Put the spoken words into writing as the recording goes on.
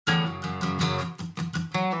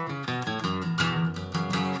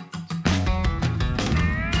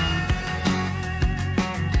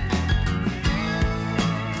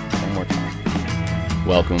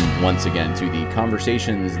Welcome once again to the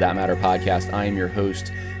Conversations That Matter podcast. I am your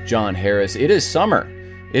host, John Harris. It is summer.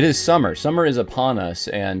 Summer is upon us,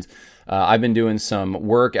 and I've been doing some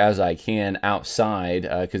work as I can outside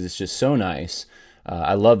because it's just so nice.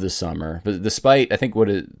 I love the summer, but despite I think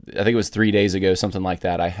it was 3 days ago, something like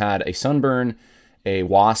that, I had a sunburn, a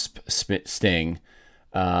wasp sting,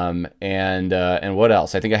 and what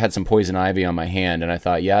else? I think I had some poison ivy on my hand, and I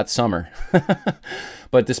thought, yeah, it's summer.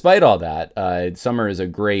 But despite all that, summer is a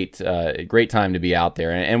great time to be out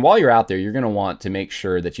there. And while you're out there, you're going to want to make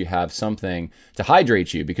sure that you have something to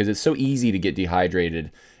hydrate you, because it's so easy to get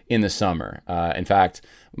dehydrated in the summer. In fact,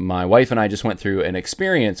 my wife and I just went through an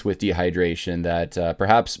experience with dehydration that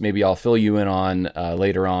perhaps maybe I'll fill you in on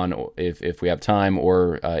later on if we have time,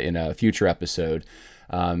 or in a future episode.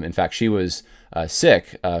 In fact, she was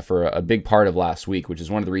sick for a big part of last week, which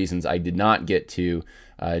is one of the reasons I did not get to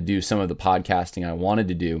do some of the podcasting I wanted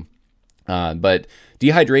to do. But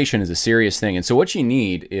dehydration is a serious thing. And so what you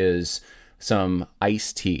need is some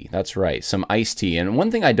iced tea. That's right, some iced tea. And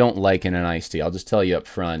one thing I don't like in an iced tea, I'll just tell you up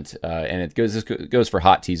front, and it goes for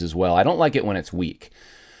hot teas as well. I don't like it when it's weak.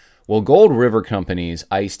 Well, Gold River Company's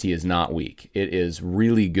iced tea is not weak. It is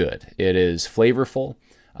really good. It is flavorful.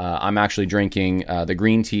 I'm actually drinking the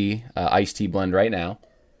green tea iced tea blend right now.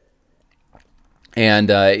 And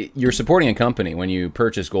you're supporting a company when you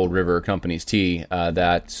purchase Gold River Company's tea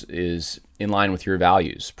that is in line with your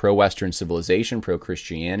values: pro-Western civilization,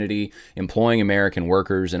 pro-Christianity, employing American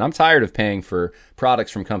workers. And I'm tired of paying for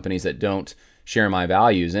products from companies that don't share my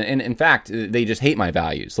values. And in fact, they just hate my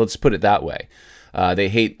values. Let's put it that way. They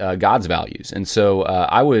hate God's values. And so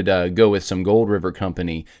I would go with some Gold River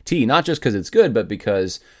Company tea, not just because it's good, but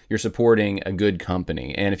because you're supporting a good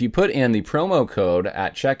company. And if you put in the promo code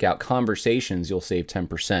at checkout, Conversations, you'll save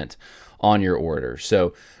 10% on your order.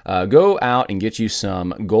 So go out and get you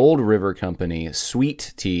some Gold River Company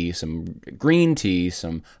sweet tea, some green tea,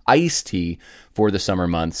 some iced tea for the summer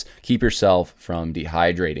months. Keep yourself from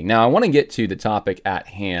dehydrating. Now, I want to get to the topic at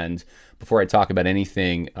hand before I talk about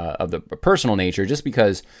anything of the personal nature, just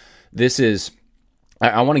because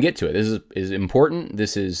I want to get to it. This is important.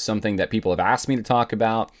 This is something that people have asked me to talk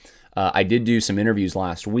about. I did do some interviews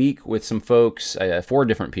last week with some folks, 4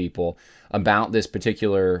 different people, about this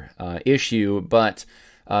particular issue, but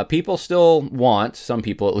people still want, some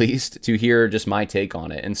people at least, to hear just my take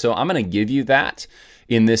on it. And so I'm going to give you that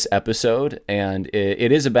in this episode, and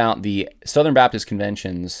it is about the Southern Baptist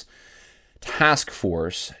Convention's task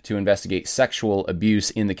force to investigate sexual abuse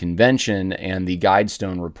in the convention and the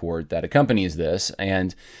Guidestone report that accompanies this,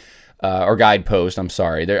 and or Guidepost, I'm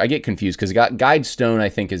sorry. I get confused because Guidestone, I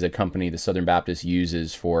think, is a company the Southern Baptist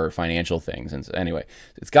uses for financial things. And so, anyway,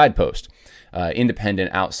 it's Guidepost, independent,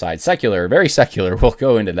 outside, secular, very secular. We'll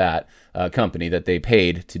go into that company that they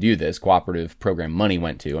paid to do this. Cooperative program money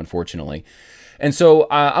went to, unfortunately. And so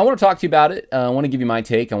I want to talk to you about it. I want to give you my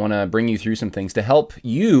take. I want to bring you through some things to help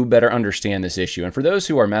you better understand this issue. And for those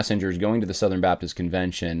who are messengers going to the Southern Baptist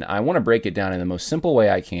Convention, I want to break it down in the most simple way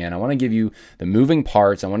I can. I want to give you the moving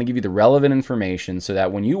parts. I want to give you the relevant information so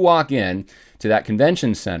that when you walk in to that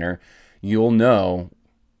convention center, you'll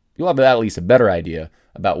have at least a better idea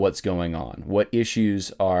about what's going on, what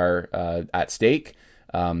issues are at stake.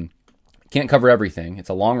 Can't cover everything. It's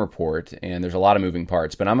a long report, and there's a lot of moving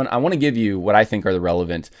parts. But I want to give you what I think are the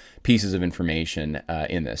relevant pieces of information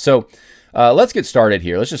in this. So let's get started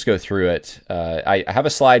here. Let's just go through it. I have a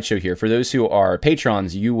slideshow here. For those who are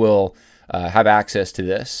patrons, you will have access to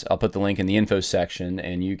this. I'll put the link in the info section,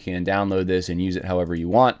 and you can download this and use it however you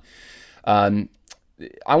want. I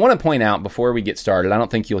want to point out before we get started, I don't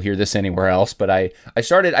think you'll hear this anywhere else, but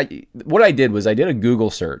what I did was I did a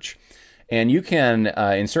Google search. And you can,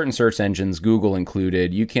 in certain search engines, Google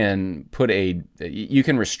included, you can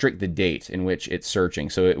restrict the date in which it's searching.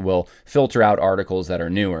 So it will filter out articles that are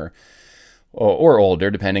newer or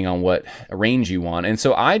older, depending on what range you want. And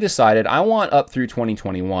so I decided I want up through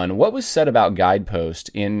 2021, what was said about Guidepost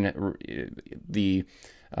in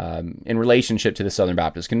relationship to the Southern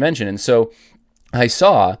Baptist Convention. And so I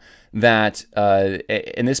saw that,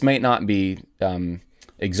 and this might not be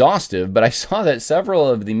exhaustive, but I saw that several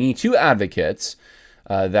of the Me Too advocates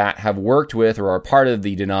that have worked with or are part of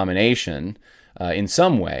the denomination in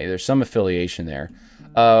some way, there's some affiliation there,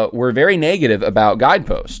 were very negative about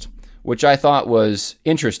Guidepost, which I thought was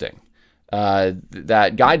interesting.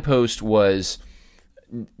 That Guidepost was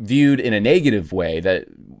viewed in a negative way, that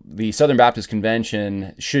the Southern Baptist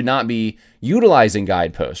Convention should not be utilizing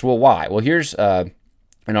Guidepost. Well, why? Well, here's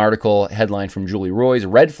an article headline from Julie Roy's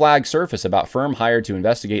Red Flag Surface about firm hired to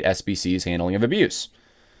investigate SBC's handling of abuse.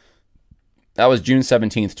 That was June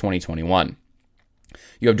 17th, 2021.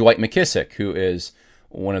 You have Dwight McKissick, who is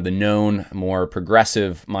one of the known, more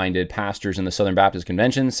progressive-minded pastors in the Southern Baptist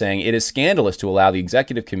Convention, saying it is scandalous to allow the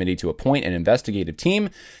executive committee to appoint an investigative team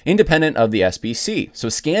independent of the SBC. So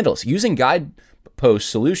scandalous. Using guidepost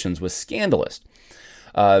solutions was scandalous.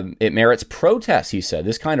 It merits protest, he said.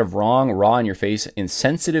 This kind of wrong, raw-in-your-face,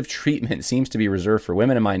 insensitive treatment seems to be reserved for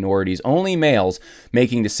women and minorities. Only males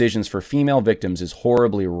making decisions for female victims is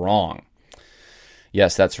horribly wrong.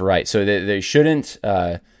 Yes, that's right. So they shouldn't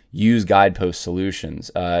use guidepost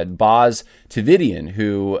solutions. Boz Tvidian,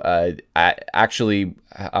 who actually,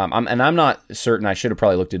 and I'm not certain, I should have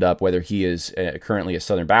probably looked it up, whether he is currently a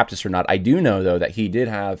Southern Baptist or not. I do know, though, that he did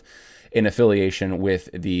have an affiliation with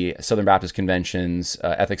the Southern Baptist Convention's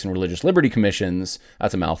Ethics and Religious Liberty Commissions.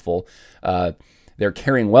 That's a mouthful. Their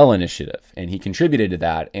Caring Well initiative, and he contributed to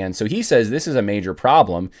that. And so he says this is a major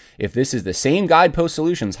problem if this is the same guidepost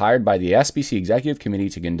solutions hired by the SBC Executive Committee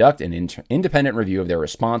to conduct an independent review of their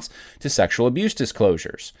response to sexual abuse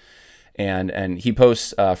disclosures. And he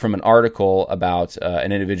posts from an article about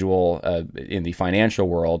an individual in the financial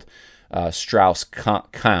world,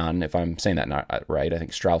 Strauss-Kahn, if I'm saying that not right, I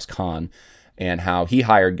think Strauss-Kahn, and how he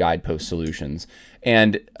hired guidepost solutions.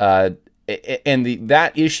 And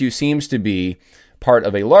that issue seems to be part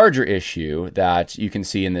of a larger issue that you can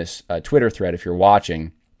see in this Twitter thread if you're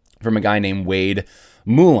watching, from a guy named Wade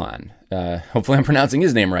Mulan. Hopefully I'm pronouncing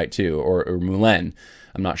his name right too, or Mulen.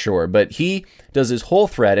 I'm not sure. But he does his whole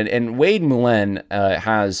thread, and Wade Mulen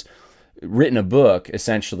has written a book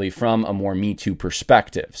essentially from a more Me Too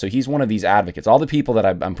perspective. So he's one of these advocates. All the people that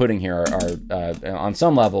I'm putting here are on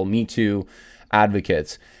some level Me Too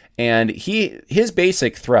advocates. And his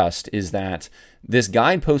basic thrust is that this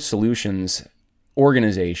Guidepost Solutions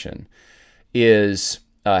organization has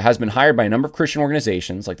been hired by a number of Christian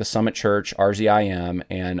organizations like the Summit Church, RZIM,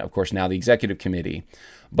 and of course now the Executive Committee.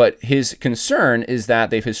 But his concern is that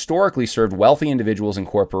they've historically served wealthy individuals and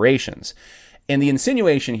corporations. And the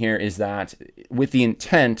insinuation here is that with the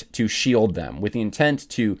intent to shield them, with the intent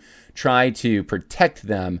to try to protect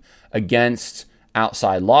them against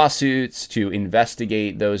outside lawsuits, to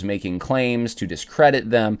investigate those making claims, to discredit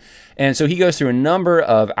them. And so he goes through a number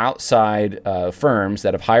of outside firms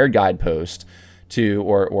that have hired Guidepost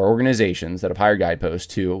or organizations that have hired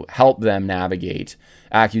Guidepost to help them navigate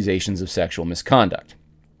accusations of sexual misconduct.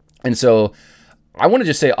 And so I want to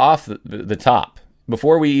just say off the top,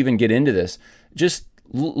 before we even get into this, just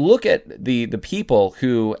look at the people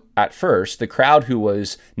who, at first, the crowd who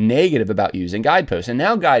was negative about using Guidepost. And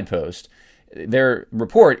now Guidepost, their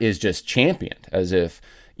report is just championed as if,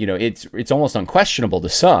 it's almost unquestionable to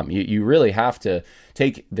some. You really have to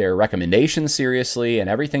take their recommendations seriously and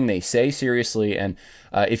everything they say seriously. And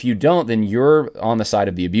if you don't, then you're on the side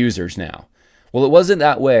of the abusers now. Well, it wasn't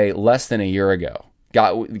that way less than a year ago.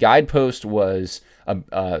 Guidepost was,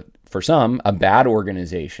 for some, a bad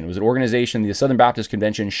organization. It was an organization the Southern Baptist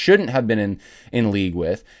Convention shouldn't have been in league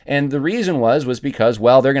with. And the reason was because,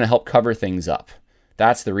 they're going to help cover things up.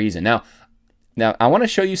 That's the reason. Now, I want to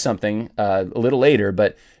show you something a little later,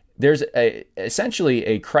 but there's essentially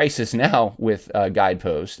a crisis now with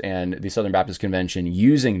Guidepost and the Southern Baptist Convention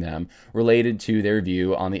using them related to their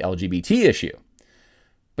view on the LGBT issue.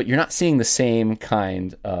 But you're not seeing the same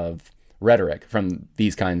kind of rhetoric from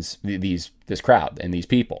this crowd and these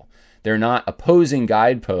people. They're not opposing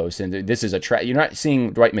Guidepost, and this is you're not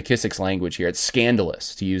seeing Dwight McKissick's language here. It's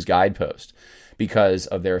scandalous to use Guidepost because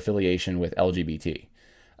of their affiliation with LGBT.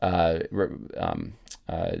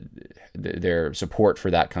 Their support for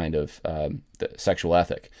that kind of sexual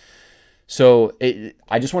ethic. So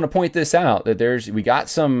I just want to point this out, that we got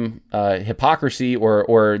some hypocrisy,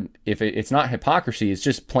 or if it's not hypocrisy, it's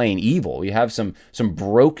just plain evil. We have some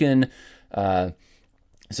broken,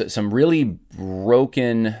 some really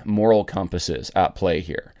broken moral compasses at play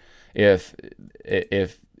here. If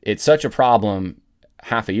it's such a problem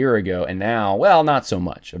half a year ago, and now, not so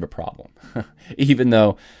much of a problem, even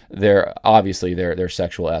though their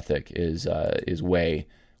sexual ethic is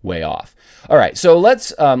way off. All right, so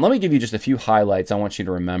let me give you just a few highlights I want you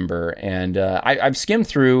to remember. And I've skimmed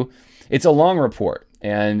through. It's a long report,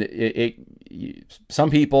 and some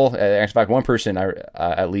people, in fact, one person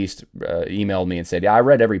at least emailed me and said, "Yeah, I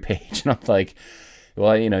read every page," and I'm like,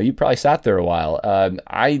 well, you probably sat there a while.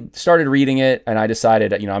 I started reading it, and I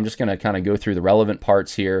decided, I'm just going to kind of go through the relevant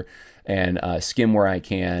parts here and skim where I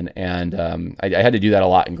can. And I had to do that a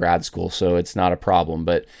lot in grad school, so it's not a problem.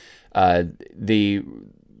 But a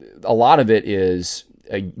lot of it is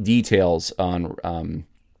details on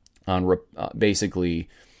basically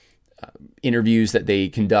interviews that they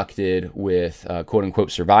conducted with quote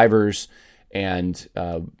unquote survivors, and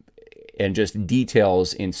and just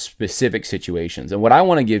details in specific situations. And what I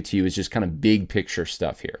want to give to you is just kind of big picture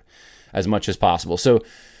stuff here as much as possible. So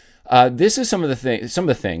this is some of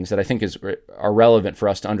the things that I think are relevant for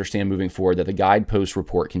us to understand moving forward that the Guidepost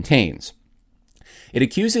report contains. It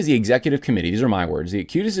accuses the executive committee, these are my words, it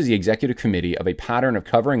accuses the executive committee of a pattern of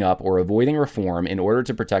covering up or avoiding reform in order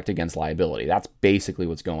to protect against liability. That's basically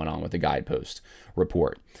what's going on with the Guidepost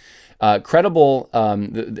report. Credible,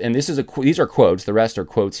 and these are quotes, the rest are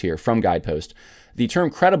quotes here from Guidepost. The term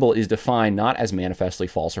credible is defined not as manifestly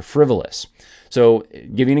false or frivolous. So,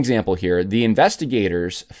 give you an example here. The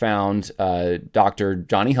investigators found Dr.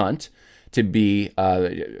 Johnny Hunt to be,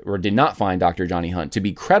 or did not find Dr. Johnny Hunt to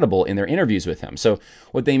be credible in their interviews with him. So,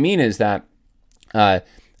 what they mean is that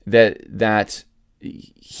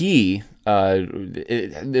he,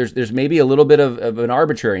 there's maybe a little bit of an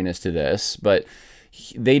arbitrariness to this, but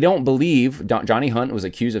they don't believe Johnny Hunt was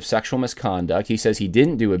accused of sexual misconduct. He says he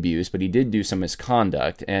didn't do abuse, but he did do some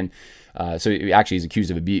misconduct. And so actually he's accused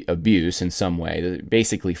of abuse in some way,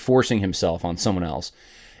 basically forcing himself on someone else.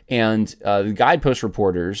 And the Guidepost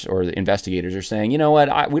reporters or the investigators are saying, you know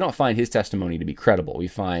what, we don't find his testimony to be credible. We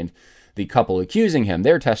find the couple accusing him,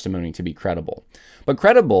 their testimony to be credible. But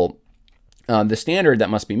credible, the standard that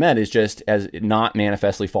must be met is just as not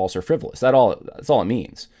manifestly false or frivolous. That's all it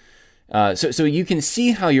means. So you can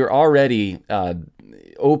see how you're already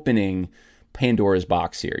opening Pandora's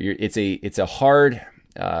box here. It's a hard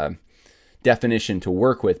definition to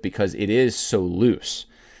work with because it is so loose.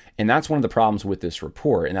 And that's one of the problems with this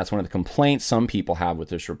report. And that's one of the complaints some people have with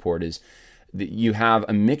this report is that you have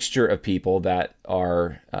a mixture of people that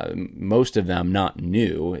are, most of them not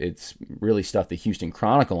new. It's really stuff the Houston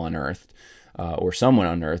Chronicle unearthed, or someone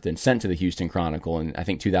unearthed and sent to the Houston Chronicle in, I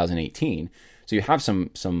think, 2018. So you have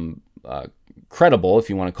some credible, if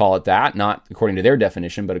you want to call it that, not according to their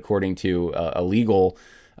definition, but according to a legal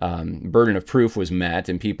burden of proof was met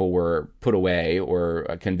and people were put away or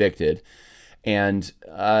convicted. And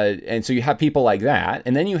so you have people like that.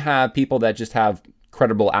 And then you have people that just have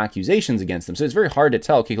credible accusations against them. So it's very hard to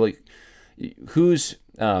tell, okay, like, who's,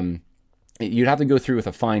 you'd have to go through with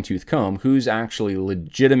a fine-tooth comb, who's actually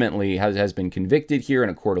legitimately has been convicted here in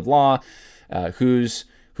a court of law, who's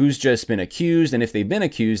just been accused, and if they've been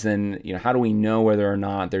accused, then how do we know whether or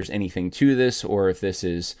not there's anything to this, or if this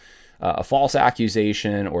is a false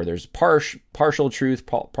accusation, or there's partial truth,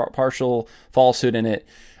 partial falsehood in it?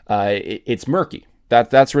 It's murky.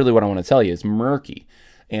 That's really what I want to tell you. It's murky,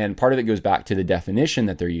 and part of it goes back to the definition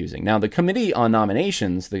that they're using. Now, the Committee on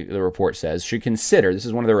Nominations, the report says, should consider, this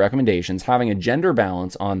is one of their recommendations, having a gender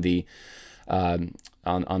balance on the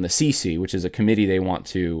CC, which is a committee they want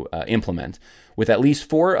to implement, with at least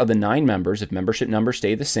 4 of the 9 members, if membership numbers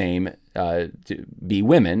stay the same, to be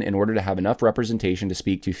women in order to have enough representation to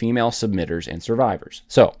speak to female submitters and survivors.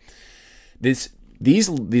 So these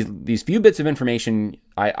few bits of information,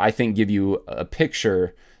 I think, give you a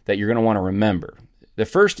picture that you're going to want to remember. The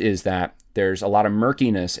first is that there's a lot of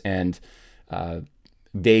murkiness and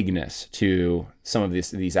vagueness to some of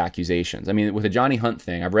these accusations. I mean, with the Johnny Hunt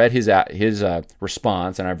thing, I've read his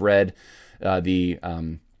response, and I've read the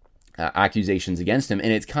accusations against him,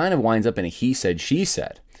 and it kind of winds up in a he said, she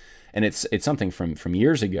said, and it's something from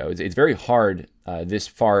years ago. It's very hard this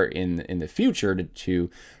far in the future to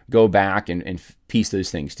go back and piece those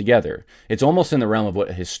things together. It's almost in the realm of what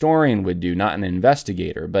a historian would do, not an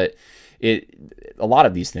investigator, but a lot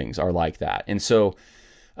of these things are like that. And so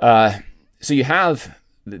you have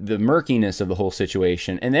the murkiness of the whole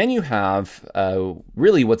situation, and then you have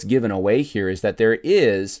really what's given away here is that there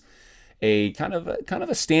is a kind of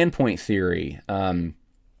a standpoint theory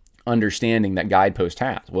understanding that Guidepost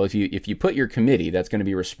has. Well, if you put your committee that's going to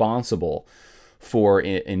be responsible for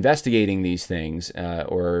investigating these things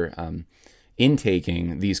or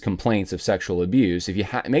intaking these complaints of sexual abuse, if you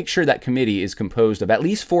make sure that committee is composed of at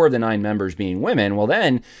least 4 of the 9 members being women, well,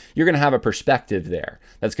 then you're going to have a perspective there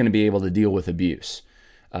that's going to be able to deal with abuse.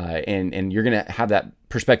 And you're going to have that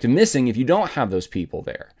perspective missing if you don't have those people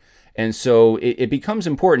there. And so it becomes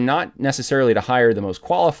important not necessarily to hire the most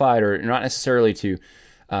qualified, or not necessarily to,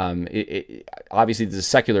 obviously, this is a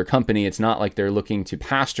secular company. It's not like they're looking to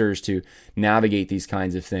pastors to navigate these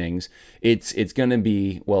kinds of things. It's going to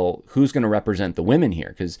be, well, who's going to represent the women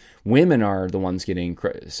here? Because women are the ones getting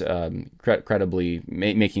credibly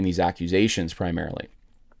making these accusations primarily.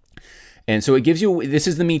 And so it gives you, this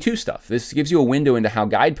is the Me Too stuff. This gives you a window into how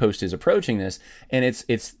Guidepost is approaching this. And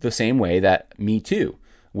it's the same way that Me Too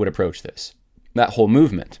would approach this, that whole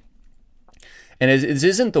movement. And this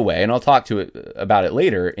isn't the way, and I'll talk about it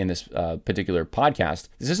later in this particular podcast,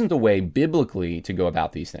 this isn't the way biblically to go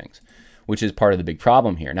about these things. which is part of the big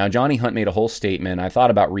problem here. Now, Johnny Hunt made a whole statement. I thought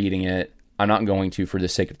about reading it. I'm not going to for the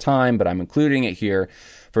sake of time, but I'm including it here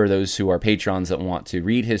for those who are patrons that want to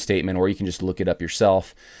read his statement, or you can just look it up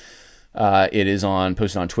yourself. It is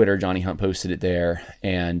posted on Twitter. Johnny Hunt posted it there,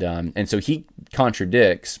 and so he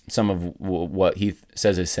contradicts some of what he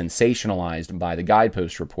says is sensationalized by the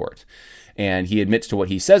Guidepost report, and he admits to what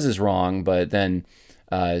he says is wrong, but then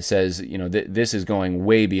says, this is going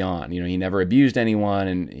way beyond. He never abused anyone,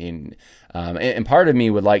 and part of me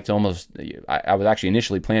would like to almost. I was actually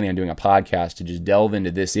initially planning on doing a podcast to just delve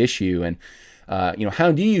into this issue, and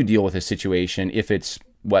how do you deal with a situation if it's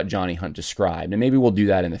what Johnny Hunt described? And maybe we'll do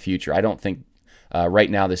that in the future. I don't think right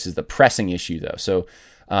now this is the pressing issue, though. So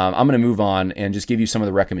I'm going to move on and just give you some of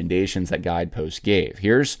the recommendations that Guidepost gave.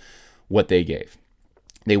 Here's what they gave.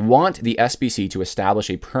 They want the SBC to establish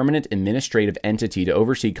a permanent administrative entity to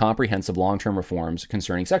oversee comprehensive long-term reforms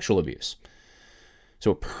concerning sexual abuse.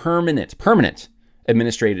 So a permanent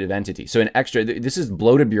administrative entity. So this is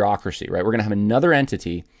bloated bureaucracy, right? We're going to have another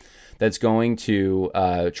entity that's going to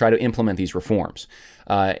try to implement these reforms.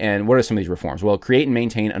 And what are some of these reforms? Well, create and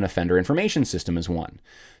maintain an offender information system is one.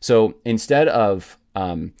 So instead of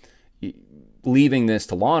leaving this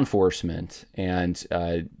to law enforcement and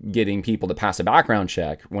getting people to pass a background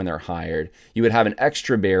check when they're hired, you would have an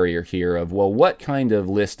extra barrier here of, well, what kind of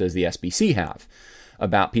list does the SBC have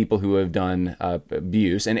about people who have done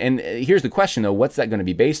abuse? And here's the question, though. What's that going to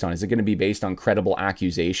be based on? Is it going to be based on credible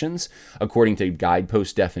accusations according to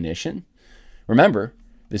Guidepost definition? Remember,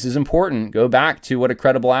 this is important. Go back to what a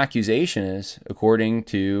credible accusation is according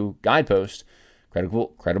to Guidepost.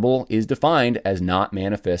 Credible is defined as not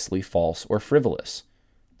manifestly false or frivolous.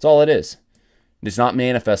 That's all it is. It's not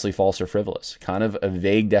manifestly false or frivolous. Kind of a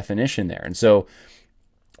vague definition there. And so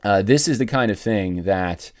this is the kind of thing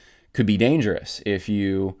that could be dangerous if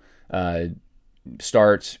you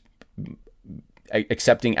start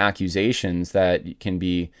accepting accusations that can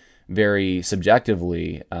be very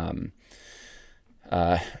subjectively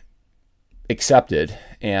accepted.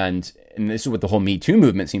 And this is what the whole Me Too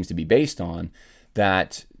movement seems to be based on,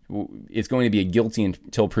 that it's going to be a guilty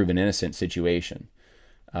until proven innocent situation,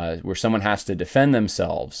 where someone has to defend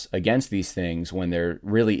themselves against these things when there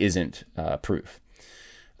really isn't proof.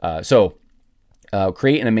 So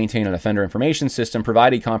create and maintain an offender information system,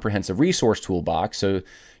 provide a comprehensive resource toolbox. So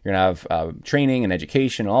you're going to have training and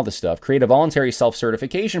education, all this stuff. Create a voluntary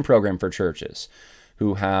self-certification program for churches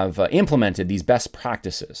who have implemented these best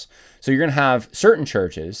practices. So you're going to have certain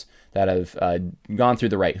churches that have gone through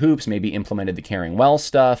the right hoops, maybe implemented the Caring Well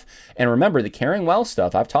stuff. And remember, the Caring Well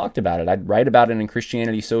stuff, I've talked about it. I write about it in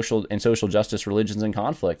Christianity, Social Justice, Religions, and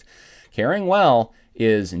Conflict. Caring Well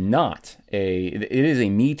is it is a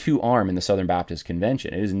Me Too arm in the Southern Baptist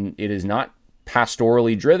Convention. It is not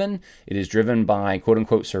pastorally driven. It is driven by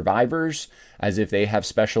quote-unquote survivors, as if they have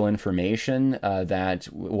special information that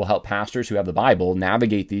will help pastors who have the Bible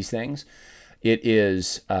navigate these things. It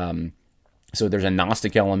is... So there's a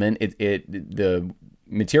Gnostic element. The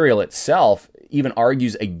material itself even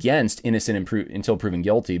argues against innocent until proven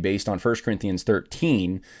guilty based on 1 Corinthians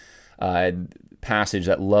 13 passage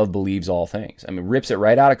that love believes all things. I mean, rips it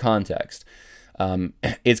right out of context.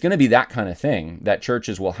 It's going to be that kind of thing that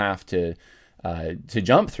churches will have to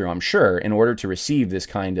jump through, I'm sure, in order to receive this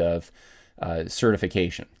kind of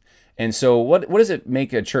certification. And so what does it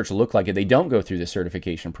make a church look like if they don't go through the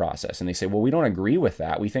certification process and they say, well, we don't agree with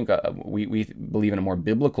that. We think we believe in a more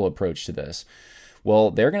biblical approach to this. Well,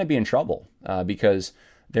 they're going to be in trouble because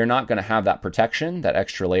they're not going to have that protection, that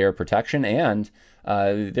extra layer of protection, and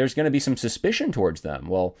there's going to be some suspicion towards them.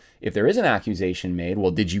 Well, if there is an accusation made, well,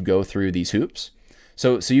 did you go through these hoops?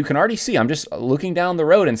 So you can already see, I'm just looking down the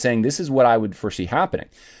road and saying this is what I would foresee happening.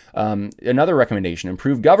 Another recommendation,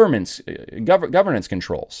 improve governance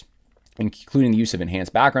controls, including the use of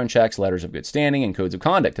enhanced background checks, letters of good standing, and codes of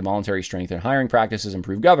conduct to voluntary strengthen hiring practices,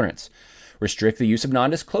 improve governance. Restrict the use of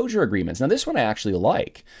non-disclosure agreements. Now, this one I actually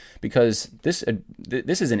like, because this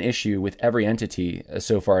is an issue with every entity,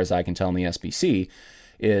 so far as I can tell in the SBC,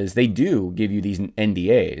 is they do give you these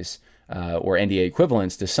NDAs or NDA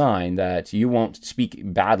equivalents to sign that you won't speak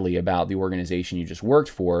badly about the organization you just worked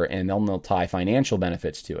for, and they'll tie financial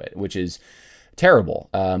benefits to it, which is terrible.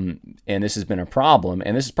 And this has been a problem,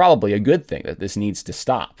 and this is probably a good thing that this needs to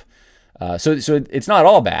stop. So it's not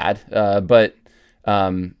all bad, but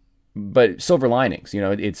silver linings.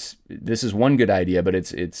 This is one good idea, but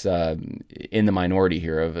it's in the minority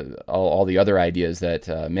here of all the other ideas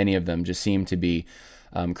that many of them just seem to be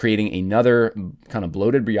creating another kind of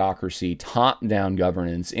bloated bureaucracy, top-down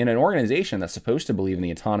governance in an organization that's supposed to believe in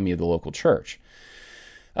the autonomy of the local church.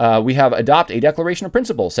 We have adopt a declaration of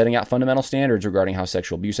principles setting out fundamental standards regarding how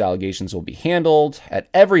sexual abuse allegations will be handled at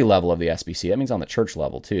every level of the SBC. That means on the church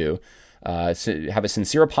level too. Have a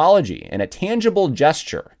sincere apology and a tangible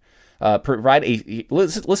gesture. Provide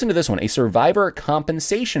listen to this one, a survivor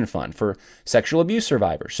compensation fund for sexual abuse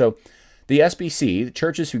survivors. So the SBC, the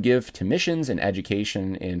churches who give to missions and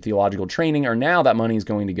education and theological training, are now that money is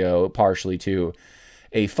going to go partially to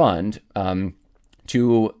a fund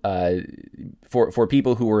for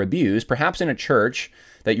people who were abused, perhaps in a church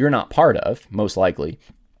that you're not part of, most likely.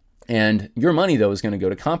 And your money, though, is going to go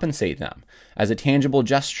to compensate them as a tangible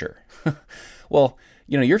gesture. Well,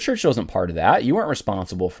 your church wasn't part of that. You weren't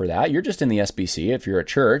responsible for that. You're just in the SBC if you're a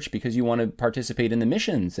church because you want to participate in the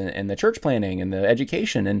missions and the church planning and the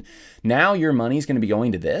education. And now your money is going to be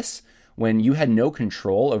going to this when you had no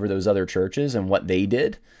control over those other churches and what they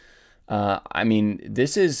did.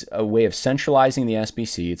 This is a way of centralizing the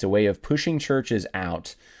SBC. It's a way of pushing churches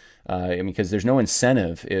out. Because there's no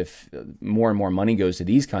incentive if more and more money goes to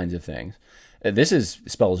these kinds of things.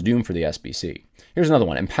 Spells doom for the SBC. Here's another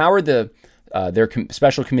one. Empower their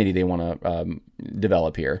special committee they want to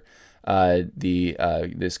develop here,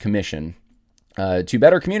 this commission, to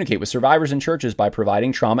better communicate with survivors and churches by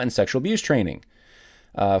providing trauma and sexual abuse training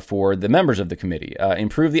for the members of the committee.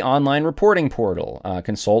 Improve the online reporting portal.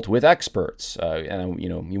 Consult with experts. And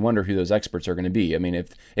you wonder who those experts are going to be. I mean,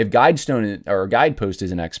 if Guidestone or Guidepost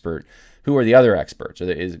is an expert, who are the other experts?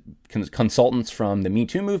 Is consultants from the Me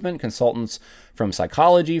Too movement, consultants from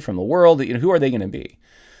psychology, from the world? Who are they going to be?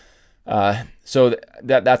 So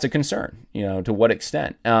that's a concern. To what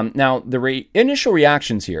extent? Now the initial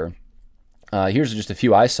reactions here. Here's just a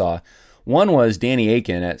few I saw. One was Danny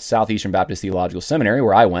Akin at Southeastern Baptist Theological Seminary,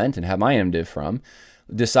 where I went and have my MDiv from,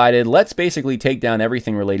 decided let's basically take down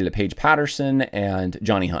everything related to Paige Patterson and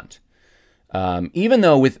Johnny Hunt. Even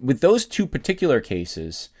though with those two particular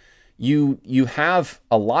cases, you have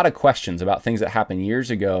a lot of questions about things that happened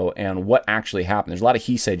years ago and what actually happened. There's a lot of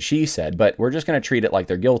he said, she said, but we're just going to treat it like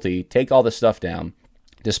they're guilty, take all this stuff down,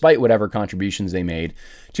 despite whatever contributions they made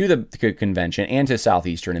to the convention and to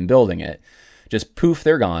Southeastern in building it. Just poof,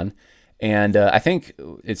 they're gone. And I think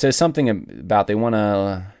it says something about they want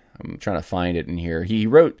to, I'm trying to find it in here. He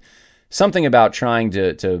wrote something about trying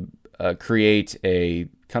to create a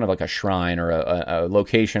kind of like a shrine or a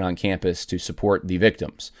location on campus to support the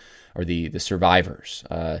victims or the survivors.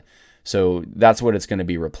 So that's what it's going to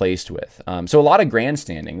be replaced with. So a lot of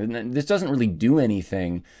grandstanding. This doesn't really do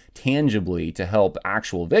anything tangibly to help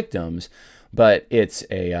actual victims, but it's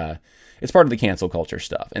part of the cancel culture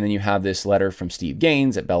stuff. And then you have this letter from Steve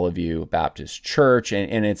Gaines at Bellevue Baptist Church,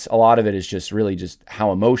 and it's a lot of it is just really just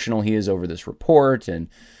how emotional he is over this report, and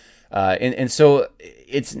so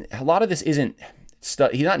it's a lot of this isn't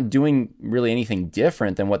stuff. He's not doing really anything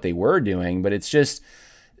different than what they were doing, but it's just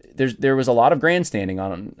there was a lot of grandstanding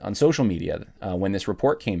on social media when this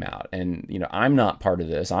report came out, and I'm not part of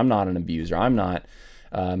this. I'm not an abuser. I'm not.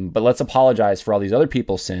 But let's apologize for all these other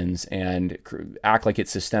people's sins and act like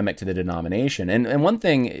it's systemic to the denomination. And one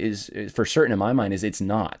thing is for certain in my mind is it's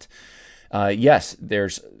not. Yes,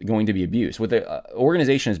 there's going to be abuse. With an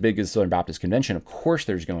organization as big as the Southern Baptist Convention, of course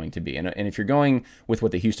there's going to be. And if you're going with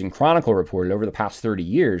what the Houston Chronicle reported over the past 30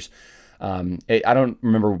 years, I don't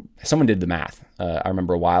remember, someone did the math. I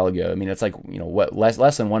remember a while ago. I mean, it's like,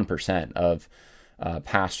 less than 1% of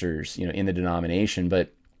pastors, in the denomination,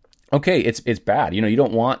 but okay, it's bad. You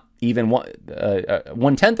don't want even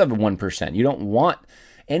 1/10 of 1%. You don't want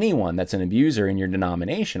anyone that's an abuser in your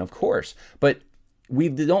denomination, of course. But we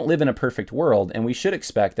don't live in a perfect world, and we should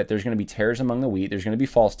expect that there's going to be tares among the wheat. There's going to be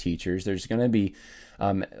false teachers. There's going to be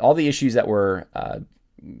all the issues that were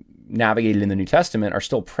navigated in the New Testament are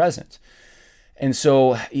still present. And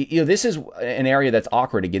so, this is an area that's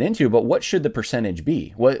awkward to get into. But what should the percentage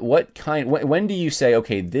be? When do you say,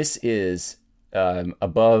 okay, this is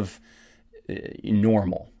above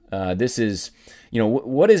normal? This is,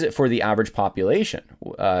 what is it for the average population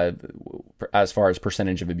as far as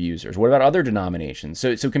percentage of abusers? What about other denominations?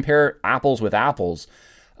 So compare apples with apples.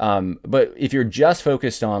 But if you're just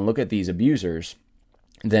focused on look at these abusers,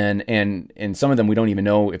 then and some of them we don't even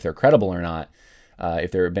know if they're credible or not,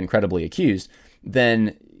 if they've been credibly accused,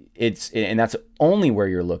 then and that's only where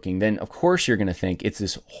you're looking, then of course you're going to think it's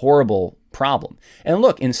this horrible problem. And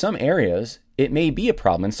look, in some areas, it may be a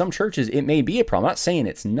problem. In some churches, it may be a problem. I'm not saying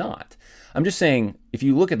it's not. I'm just saying, if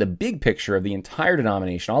you look at the big picture of the entire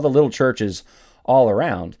denomination, all the little churches all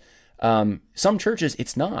around, some churches,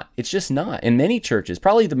 it's not. It's just not. In many churches,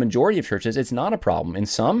 probably the majority of churches, it's not a problem. In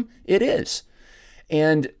some, it is.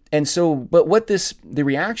 And so, but what the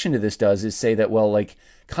reaction to this does is say that, well,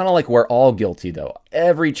 kind of like we're all guilty, though.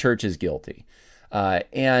 Every church is guilty.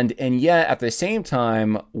 And yet at the same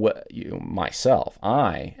time,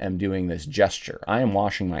 I am doing this gesture. I am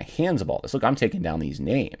washing my hands of all this. Look, I'm taking down these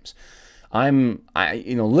names.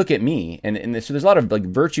 Look at me. And so there's a lot of like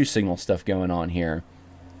virtue signal stuff going on here.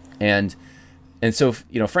 And so,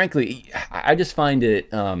 frankly, I just find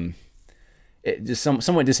it just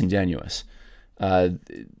somewhat disingenuous.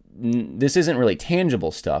 This isn't really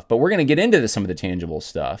tangible stuff, but we're going to get into some of the tangible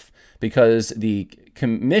stuff because the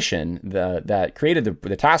commission that created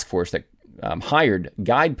the task force that hired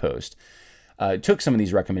Guidepost took some of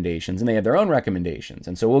these recommendations, and they have their own recommendations.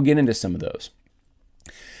 And so we'll get into some of those.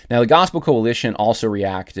 Now, the Gospel Coalition also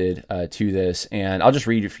reacted to this, and I'll just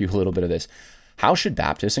read for you a little bit of this. How should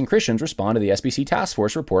Baptists and Christians respond to the SBC Task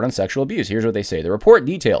Force report on sexual abuse? Here's what they say. The report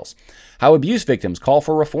details how abuse victims call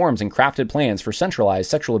for reforms and crafted plans for centralized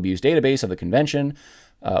sexual abuse database of the convention.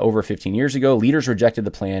 Over 15 years ago, leaders rejected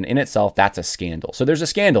the plan. In itself, that's a scandal. So there's a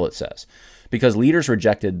scandal, it says, because leaders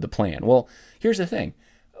rejected the plan. Well, here's the thing.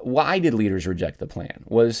 Why did leaders reject the plan?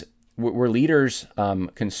 Were leaders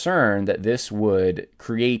concerned that this would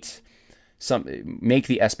make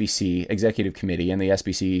the SBC Executive Committee and the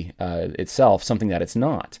SBC itself something that it's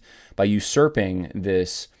not, by usurping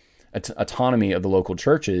this autonomy of the local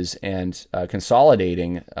churches and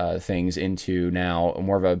consolidating things into now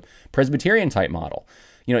more of a Presbyterian type model?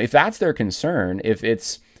 If that's their concern, if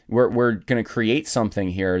it's we're going to create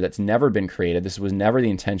something here that's never been created, this was never the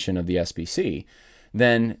intention of the SBC,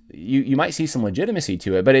 then you might see some legitimacy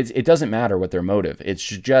to it, but it doesn't matter what their motive. It's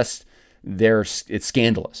just it's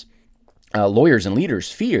scandalous. Lawyers and leaders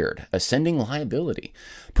feared ascending liability,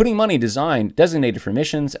 putting money designated for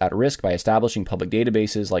missions at risk by establishing public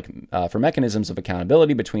databases for mechanisms of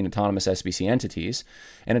accountability between autonomous SBC entities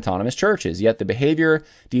and autonomous churches. Yet the behavior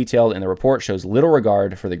detailed in the report shows little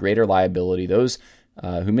regard for the greater liability those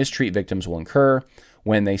who mistreat victims will incur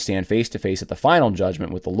when they stand face to face at the final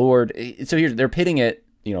judgment with the Lord. So here they're pitting it.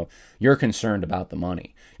 You're concerned about the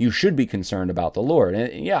money. You should be concerned about the Lord.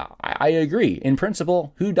 And yeah, I agree. In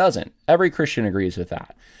principle, who doesn't? Every Christian agrees with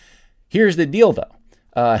that. Here's the deal, though.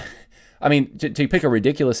 To pick a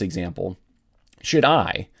ridiculous example, should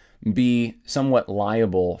I be somewhat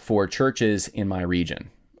liable for churches in my region,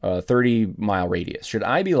 30-mile radius? Should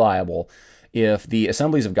I be liable if the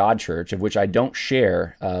Assemblies of God Church, of which I don't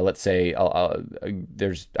share, let's say, I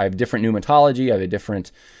have different pneumatology, I have a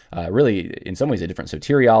different, really, in some ways, a different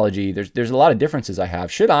soteriology. There's a lot of differences I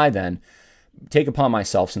have. Should I then take upon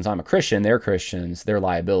myself, since I'm a Christian, they're Christians, their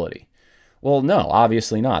liability? Well, no,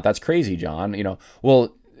 obviously not. That's crazy, John.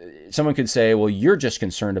 Well, someone could say, well, you're just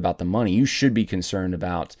concerned about the money. You should be concerned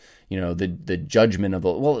about, the judgment of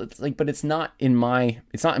the, well, it's like, but it's not in my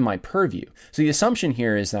purview. So the assumption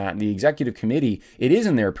here is that the executive committee, it is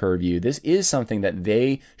in their purview. This is something that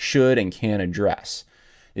they should and can address.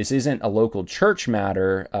 This isn't a local church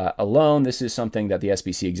matter alone. This is something that the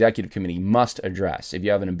SBC executive committee must address. If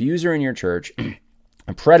you have an abuser in your church,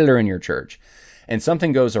 a predator in your church, and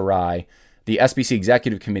something goes awry, the SBC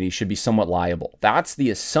executive committee should be somewhat liable. That's the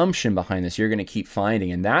assumption behind this you're going to keep finding,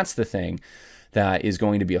 and that's the thing that is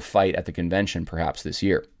going to be a fight at the convention perhaps this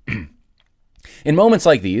year. In moments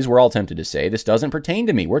like these, we're all tempted to say, this doesn't pertain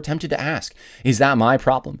to me. We're tempted to ask, is that my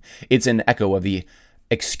problem? It's an echo of the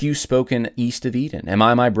excuse spoken east of Eden. Am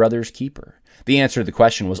I my brother's keeper? The answer to the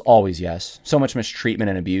question was always yes. So much mistreatment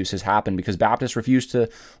and abuse has happened because Baptists refuse to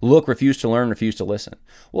look, refuse to learn, refuse to listen.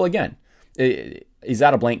 Well, again, is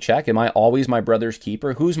that a blank check? Am I always my brother's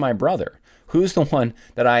keeper? Who's my brother? Who's the one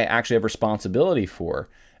that I actually have responsibility for?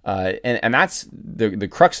 And that's the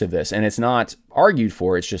crux of this. And it's not argued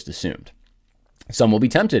for, it's just assumed. Some will be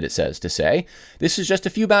tempted, it says, to say, this is just a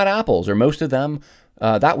few bad apples, or most of them,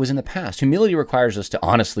 that was in the past. Humility requires us to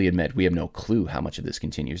honestly admit we have no clue how much of this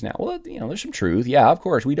continues now. Well, there's some truth. Yeah, of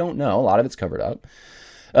course, we don't know. A lot of it's covered up.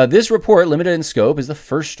 This report, limited in scope, is the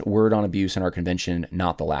first word on abuse in our convention,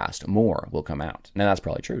 not the last. More will come out. And that's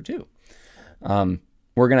probably true, too.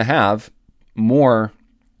 We're going to have more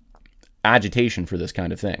agitation for this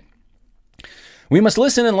kind of thing. We must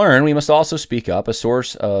listen and learn. We must also speak up. A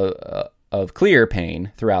source of clear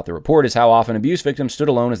pain throughout the report is how often abuse victims stood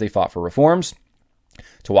alone as they fought for reforms.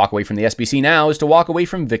 To walk away from the SBC now is to walk away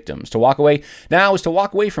from victims. To walk away now is to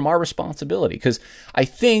walk away from our responsibility. Because I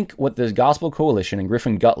think what the Gospel Coalition and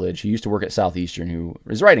Griffin Gutledge, who used to work at Southeastern, who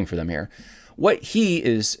is writing for them here, what he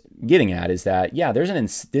is getting at is that, yeah, there's an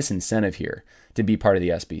disincentive here to be part of the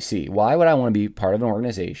SBC. Why would I want to be part of an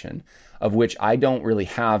organization of which I don't really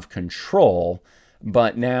have control,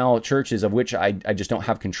 but now churches of which I just don't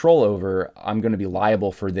have control over, I'm going to be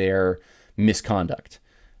liable for their misconduct,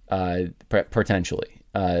 potentially.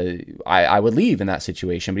 I would leave in that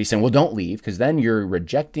situation. But he's saying, well, don't leave, because then you're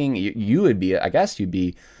rejecting, you would be, I guess you'd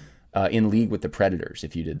be in league with the predators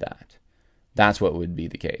if you did that. That's what would be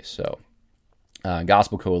the case. So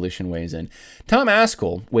Gospel Coalition weighs in. Tom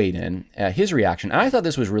Ascol weighed in his reaction. And I thought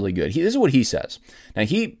this was really good. This is what he says. Now,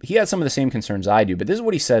 he had some of the same concerns I do, but this is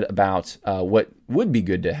what he said about what would be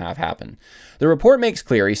good to have happen. The report makes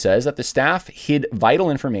clear, he says, that the staff hid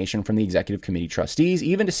vital information from the executive committee trustees,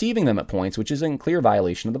 even deceiving them at points, which is in clear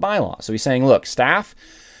violation of the bylaws. So he's saying, look, staff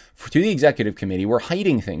to the executive committee were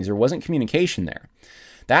hiding things. There wasn't communication there.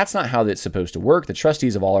 That's not how it's supposed to work. The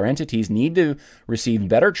trustees of all our entities need to receive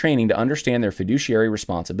better training to understand their fiduciary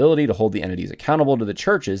responsibility to hold the entities accountable to the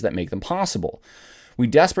churches that make them possible. We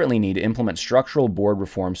desperately need to implement structural board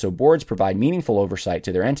reform so boards provide meaningful oversight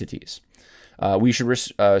to their entities. We should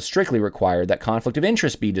strictly require that conflict of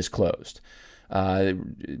interest be disclosed,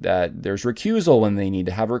 that there's recusal when they need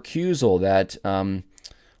to have recusal, that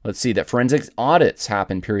that forensic audits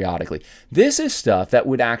happen periodically. This is stuff that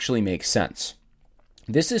would actually make sense.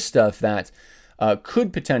 This is stuff that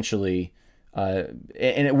could potentially, and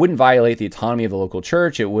it wouldn't violate the autonomy of the local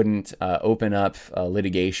church. It wouldn't open up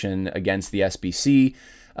litigation against the SBC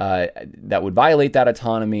that would violate that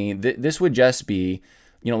autonomy. This would just be,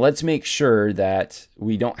 let's make sure that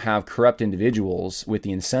we don't have corrupt individuals with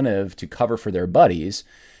the incentive to cover for their buddies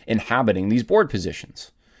inhabiting these board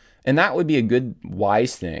positions. And that would be a good,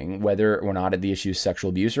 wise thing, whether or not the issue is sexual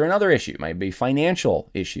abuse or another issue. It might be financial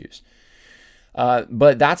issues.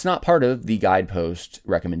 But that's not part of the Guidepost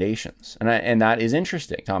recommendations. And that is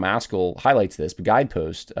interesting. Tom Ascol highlights this, but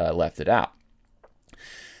Guidepost left it out.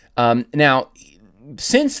 Now,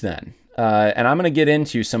 since then, and I'm going to get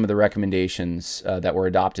into some of the recommendations that were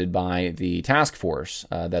adopted by the task force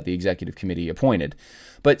that the executive committee appointed.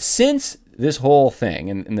 But since this whole thing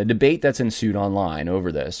and the debate that's ensued online over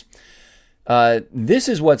this, this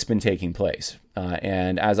is what's been taking place.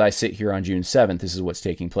 And as I sit here on June 7th, this is what's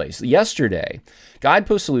taking place. Yesterday,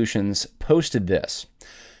 Guidepost Solutions posted this.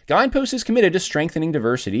 Guidepost is committed to strengthening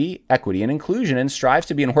diversity, equity, and inclusion and strives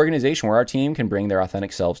to be an organization where our team can bring their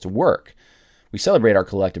authentic selves to work. We celebrate our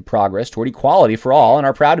collective progress toward equality for all and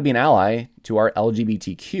are proud to be an ally to our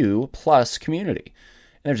LGBTQ plus community.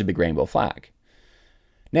 And there's a big rainbow flag.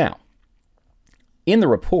 Now, in the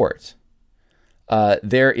report,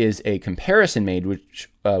 there is a comparison made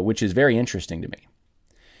which is very interesting to me.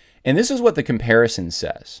 And this is what the comparison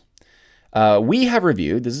says. We have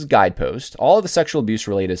reviewed, this is Guidepost, all of the sexual abuse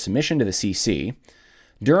related submission to the CC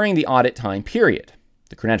during the audit time period,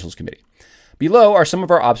 the Credentials Committee. Below are some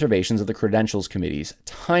of our observations of the Credentials Committee's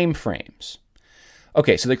timeframes.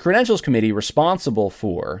 Okay, so the Credentials Committee responsible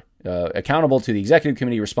for, accountable to the Executive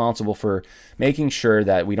Committee, responsible for making sure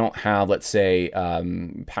that we don't have, let's say,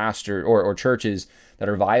 pastor or churches that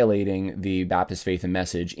are violating the Baptist faith and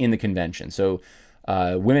message in the convention. So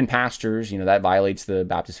women pastors, that violates the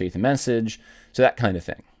Baptist faith and message, so that kind of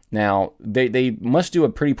thing. Now, they must do a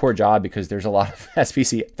pretty poor job because there's a lot of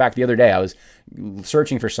SBC. In fact, the other day I was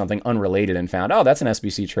searching for something unrelated and found, that's an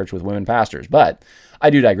SBC church with women pastors. But I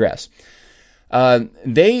do digress.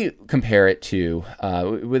 They compare it to,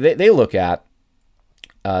 they look at,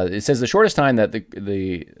 it says the shortest time that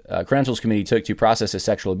the Credentials Committee took to process a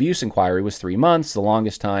sexual abuse inquiry was 3 months. The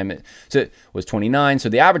longest time was 29. So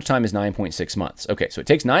the average time is 9.6 months. Okay, so it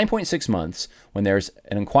takes 9.6 months when there's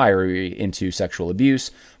an inquiry into sexual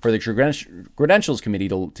abuse for the Credentials Committee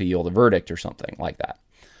to yield a verdict or something like that,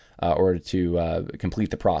 or to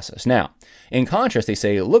complete the process. Now, in contrast, they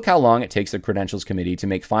say, look how long it takes the Credentials Committee to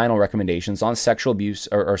make final recommendations on sexual abuse,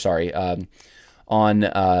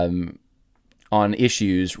 on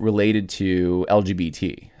issues related to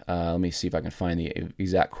LGBT. Let me see if I can find the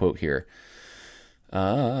exact quote here.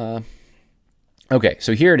 Okay,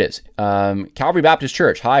 so here it is. Calvary Baptist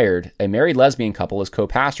Church hired a married lesbian couple as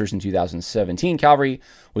co-pastors in 2017. Calvary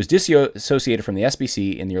was dissociated from the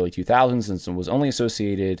SBC in the early 2000s and was only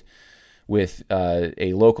associated with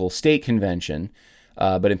a local state convention.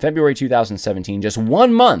 But in February 2017, just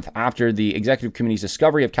 1 month after the Executive Committee's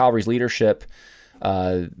discovery of Calvary's leadership,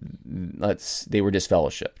 they were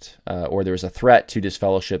disfellowshipped, or there was a threat to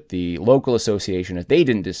disfellowship the local association if they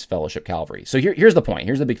didn't disfellowship Calvary. So here's the point.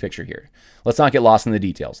 Here's the big picture here. Let's not get lost in the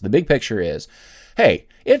details. The big picture is, hey,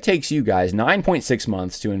 it takes you guys 9.6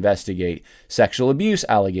 months to investigate sexual abuse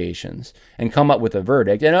allegations and come up with a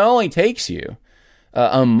verdict, and it only takes you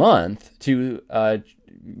a month to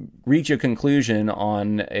reach a conclusion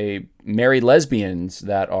on a married lesbians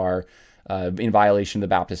that are in violation of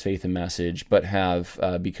the Baptist faith and message, but have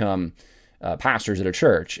become pastors at a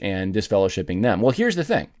church and disfellowshipping them. Well, here's the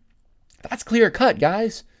thing. That's clear cut,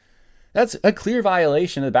 guys. That's a clear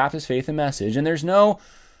violation of the Baptist faith and message. And there's no,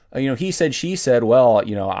 he said, she said, well,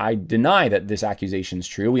 I deny that this accusation is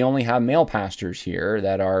true. We only have male pastors here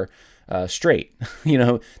that are straight.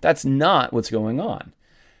 That's not what's going on.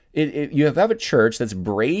 You have a church that's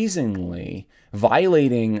brazenly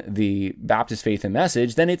violating the Baptist faith and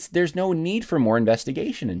message, then there's no need for more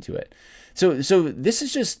investigation into it. So this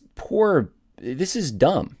is just poor. This is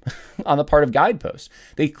dumb on the part of Guidepost.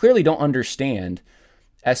 They clearly don't understand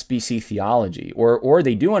SBC theology, or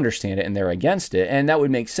they do understand it and they're against it, and that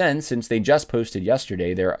would make sense since they just posted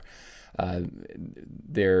yesterday their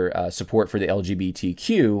support for the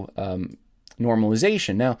LGBTQ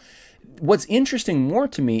normalization. Now, what's interesting more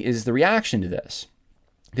to me is the reaction to this,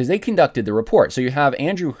 because they conducted the report. So you have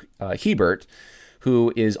Andrew Hebert,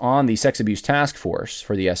 who is on the sex abuse task force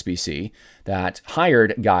for the SBC that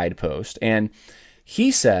hired Guidepost, and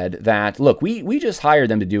he said that, look, we just hired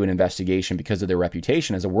them to do an investigation because of their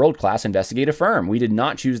reputation as a world-class investigative firm. We did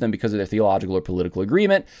not choose them because of their theological or political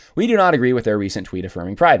agreement. We do not agree with their recent tweet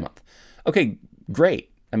affirming Pride Month. Okay, great.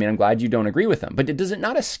 I mean, I'm glad you don't agree with them. But does it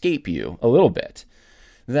not escape you a little bit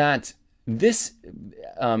that this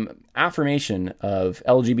affirmation of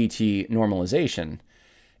LGBT normalization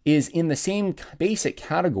is in the same basic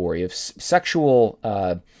category of sexual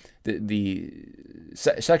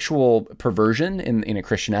sexual perversion in a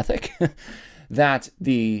Christian ethic, that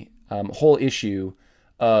the whole issue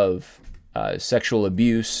of sexual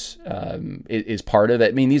abuse is part of it?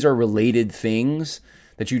 I mean, these are related things,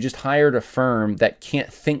 that you just hired a firm that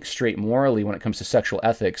can't think straight morally when it comes to sexual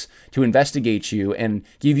ethics to investigate you and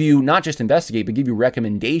give you, not just investigate, but give you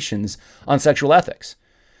recommendations on sexual ethics.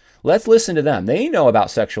 Let's listen to them. They know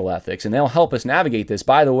about sexual ethics and they'll help us navigate this.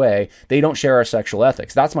 By the way, they don't share our sexual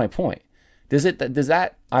ethics. That's my point. Does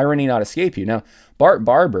that irony not escape you? Now, Bart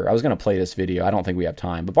Barber, I was going to play this video. I don't think we have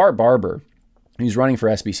time, but Bart Barber, he's running for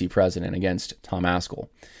SBC president against Tom Ascol.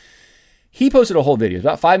 He posted a whole video, it's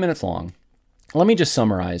about 5 minutes long. Let me just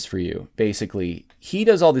summarize for you. Basically, he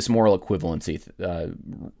does all this moral equivalency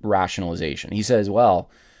rationalization. He says, well,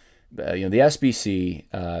 the SBC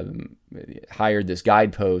hired this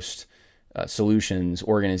Guidepost Solutions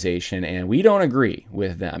organization, and we don't agree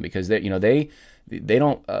with them because they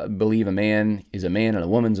don't believe a man is a man and a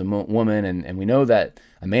woman's a woman, and we know that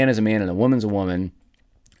a man is a man and a woman's a woman.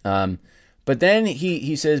 But then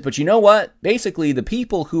he says, but you know what? Basically, the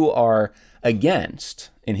people who are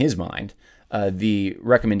against, in his mind, the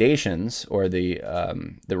recommendations or the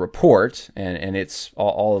report, and it's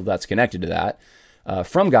all of that's connected to that,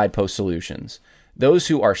 from Guidepost Solutions. Those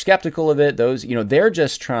who are skeptical of it, they're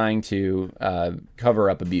just trying to cover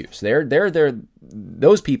up abuse.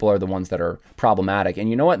 Those people are the ones that are problematic. And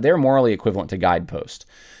you know what? They're morally equivalent to Guidepost.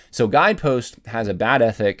 So Guidepost has a bad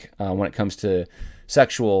ethic when it comes to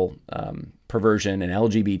sexual perversion and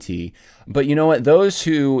LGBT. But you know what? Those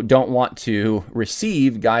who don't want to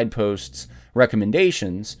receive Guidepost's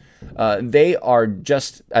recommendations, they are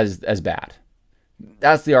just as bad.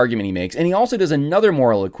 That's the argument he makes. And he also does another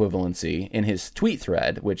moral equivalency in his tweet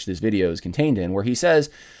thread, which this video is contained in, where he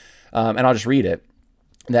says, and I'll just read it,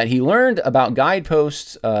 that he learned about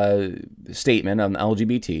Guidepost's statement on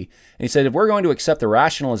LGBT, and he said, if we're going to accept the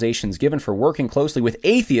rationalizations given for working closely with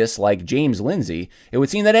atheists like James Lindsay, it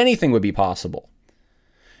would seem that anything would be possible.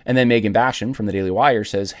 And then Megan Basham from the Daily Wire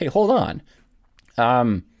says, hey, hold on.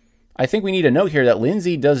 I think we need to note here that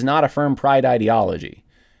Lindsay does not affirm pride ideology.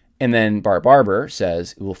 And then Bart Barber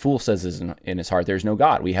says, well, fool says this in his heart, there's no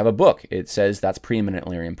God. We have a book. It says that's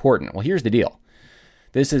preeminently important. Well, here's the deal.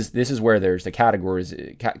 This is where there's the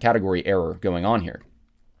category error going on here.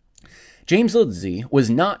 James Lindsay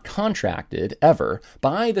was not contracted ever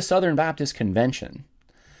by the Southern Baptist Convention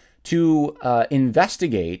to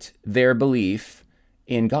investigate their belief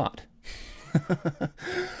in God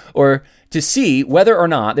or to see whether or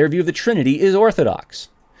not their view of the Trinity is orthodox.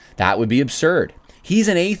 That would be absurd. He's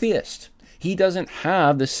an atheist. He doesn't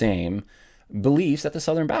have the same beliefs that the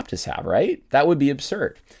Southern Baptists have, right? That would be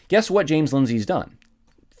absurd. Guess what James Lindsay's done?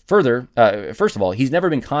 First of all, he's never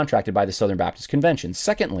been contracted by the Southern Baptist Convention.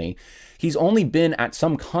 Secondly, he's only been at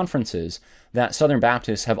some conferences that Southern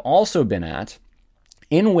Baptists have also been at,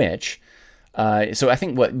 in which, so I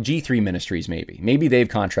think G3 Ministries maybe they've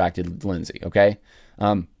contracted Lindsay, okay?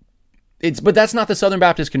 But that's not the Southern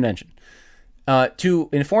Baptist Convention. To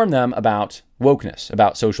inform them about wokeness,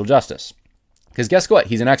 about social justice. Because guess what?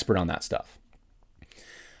 He's an expert on that stuff.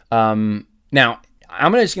 Now,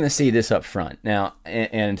 I'm just going to say this up front now,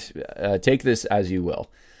 and take this as you will.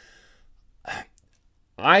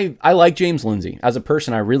 I like James Lindsay. As a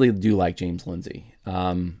person, I really do like James Lindsay.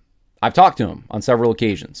 I've talked to him on several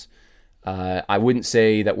occasions. I wouldn't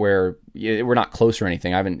say that we're not close or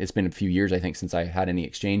anything. It's been a few years, I think, since I had any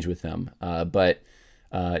exchange with them. But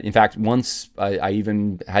in fact, once I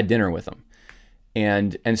even had dinner with him.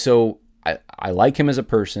 And so I like him as a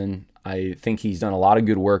person. I think he's done a lot of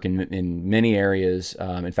good work in many areas.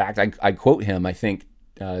 In fact, I quote him, I think,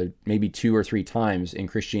 maybe 2 or 3 times in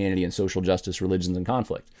Christianity and Social Justice, Religions and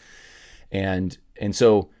Conflict. And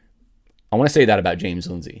so I want to say that about James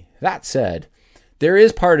Lindsay. That said, there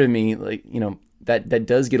is part of me, like, that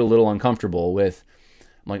does get a little uncomfortable with,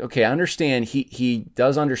 I'm like, okay, I understand he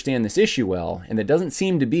does understand this issue well, and there doesn't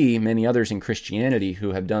seem to be many others in Christianity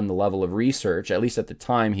who have done the level of research, at least at the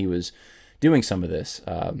time he was doing some of this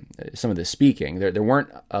speaking. There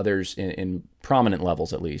weren't others in prominent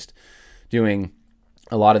levels, at least, doing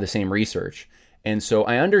a lot of the same research. And so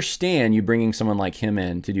I understand you bringing someone like him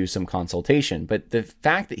in to do some consultation, but the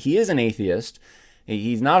fact that he is an atheist,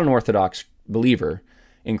 he's not an Orthodox believer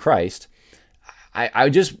in Christ,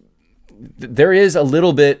 there is a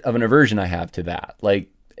little bit of an aversion I have to that. Like,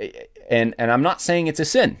 and I'm not saying it's a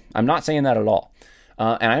sin. I'm not saying that at all.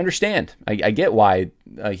 And I understand. I get why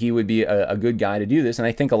he would be a good guy to do this. And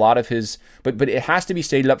I think a lot of his, but it has to be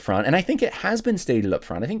stated up front. And I think it has been stated up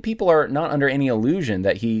front. I think people are not under any illusion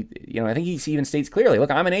that I think he even states clearly,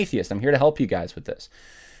 look, I'm an atheist. I'm here to help you guys with this.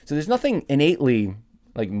 So there's nothing innately,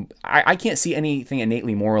 like, I can't see anything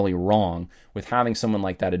innately morally wrong with having someone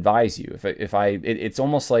like that advise you. It's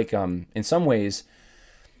almost like, in some ways,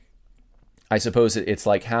 I suppose it's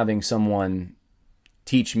like having someone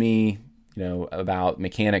teach me, about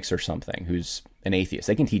mechanics or something, who's an atheist.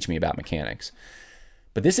 They can teach me about mechanics.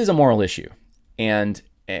 But this is a moral issue. And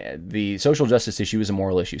the social justice issue is a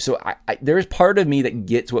moral issue. So there is part of me that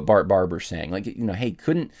gets what Bart Barber's saying. Like, hey,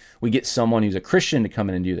 couldn't we get someone who's a Christian to come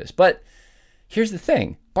in and do this? But here's the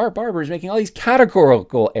thing. Bart Barber is making all these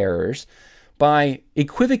categorical errors by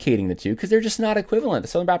equivocating the two, because they're just not equivalent. The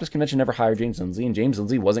Southern Baptist Convention never hired James Lindsay, and James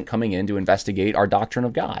Lindsay wasn't coming in to investigate our doctrine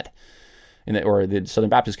of God, or the Southern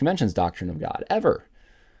Baptist Convention's doctrine of God, ever.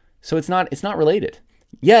 So it's not related.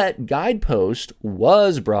 Yet Guidepost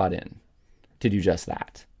was brought in to do just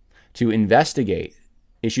that, to investigate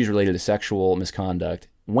issues related to sexual misconduct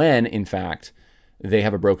when, in fact, they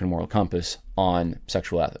have a broken moral compass on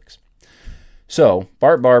sexual ethics. So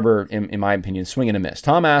Bart Barber, in my opinion, swing and a miss.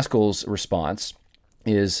 Tom Ascol's response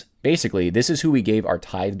is basically, this is who we gave our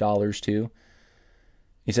tithe dollars to.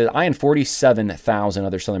 He said, I and 47,000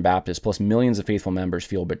 other Southern Baptists, plus millions of faithful members,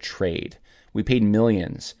 feel betrayed. We paid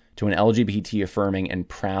millions to an LGBT-affirming and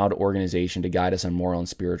proud organization to guide us on moral and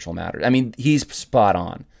spiritual matters. I mean, he's spot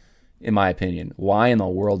on, in my opinion. Why in the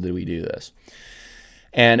world did we do this?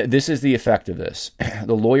 And this is the effect of this.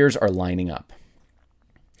 The lawyers are lining up.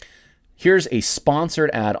 Here's a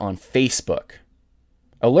sponsored ad on Facebook.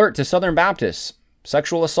 Alert to Southern Baptists,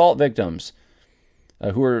 sexual assault victims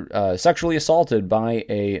who were sexually assaulted by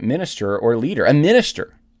a minister or leader, a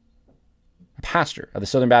pastor of the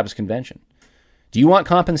Southern Baptist Convention. Do you want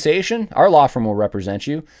compensation? Our law firm will represent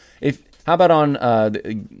you. How about on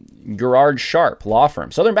Gerard Sharp Law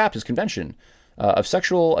Firm, Southern Baptist Convention of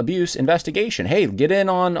Sexual Abuse Investigation. Hey, get in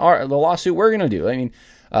on the lawsuit we're going to do. I mean,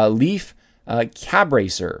 Leaf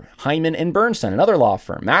Cabracer, Hyman and Bernstein, another law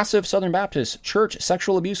firm, massive Southern Baptist Church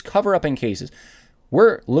sexual abuse cover-up in cases.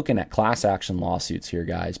 We're looking at class action lawsuits here,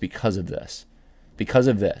 guys, because of this.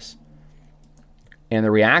 And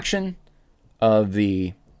the reaction of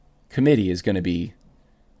the committee is going to be,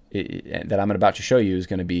 that I'm about to show you, is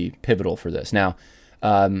going to be pivotal for this. Now,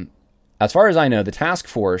 as far as I know, the task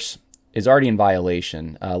force is already in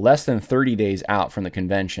violation. Less than 30 days out from the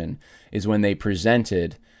convention is when they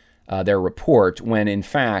presented their report, when in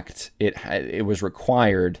fact it was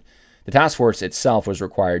required, the task force itself was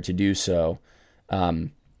required to do so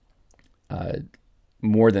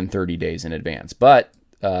more than 30 days in advance. But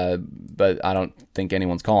I don't think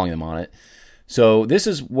anyone's calling them on it. So this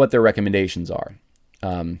is what their recommendations are.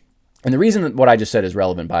 And the reason that what I just said is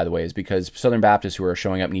relevant, by the way, is because Southern Baptists who are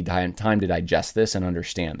showing up need time to digest this and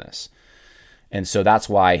understand this. And so that's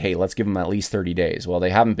why, hey, let's give them at least 30 days. Well, they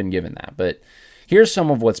haven't been given that. But here's some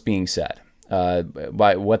of what's being said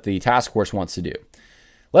by what the task force wants to do.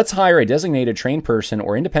 Let's hire a designated trained person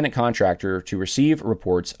or independent contractor to receive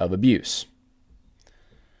reports of abuse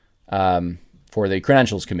for the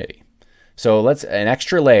credentials committee. So let's an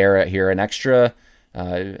extra layer here, an extra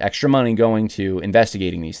money going to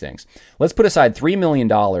investigating these things. Let's put aside $3 million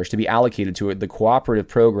to be allocated to the cooperative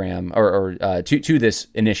program or to this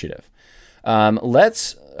initiative.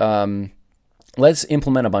 Let's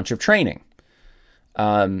implement a bunch of training.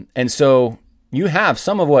 And so you have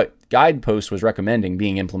some of what Guidepost was recommending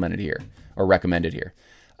being implemented here or recommended here.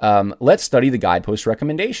 Let's study the Guidepost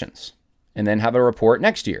recommendations. and then have a report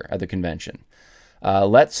next year at the convention.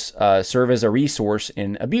 Let's serve as a resource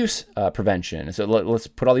in abuse prevention. So let's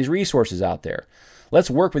put all these resources out there. Let's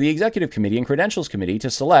work with the Executive Committee and Credentials Committee to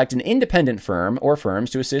select an independent firm or firms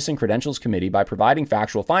to assist in Credentials Committee by providing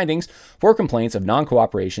factual findings for complaints of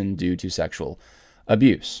non-cooperation due to sexual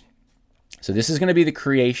abuse. So this is going to be the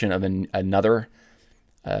creation of another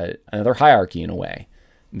hierarchy in a way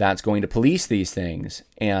that's going to police these things,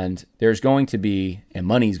 and there's going to be, and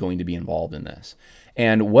money's going to be involved in this.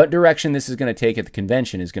 And what direction this is going to take at the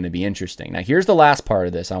convention is going to be interesting. Now, here's the last part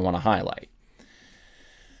of this I want to highlight.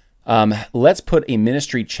 Let's put a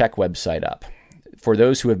ministry check website up for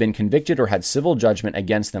those who have been convicted or had civil judgment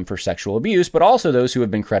against them for sexual abuse, but also those who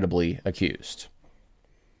have been credibly accused.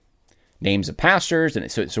 Names of pastors, and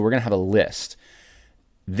so we're going to have a list.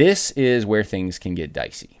 This is where things can get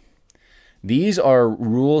dicey. These are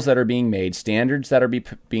rules that are being made, standards that are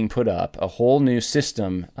being put up, a whole new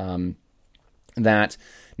system that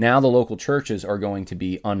now the local churches are going to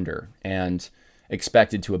be under and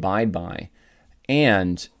expected to abide by.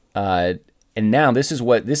 And now this is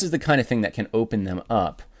the kind of thing that can open them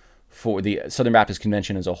up for the Southern Baptist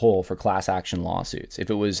Convention as a whole for class action lawsuits. If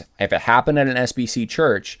it happened at an SBC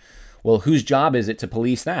church, well, whose job is it to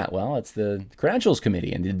police that? Well, it's the Credentials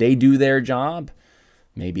Committee. And did they do their job?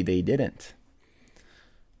 Maybe they didn't.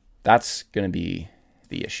 That's going to be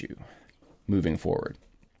the issue moving forward.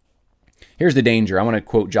 Here's the danger. I want to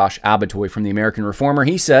quote Josh Abatoy from the American Reformer.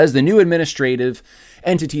 He says, the new administrative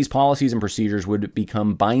entity's policies and procedures would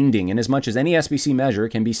become binding, inasmuch as any SBC measure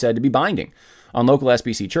can be said to be binding on local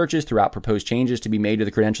SBC churches throughout proposed changes to be made to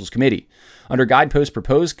the Credentials Committee. Under Guidepost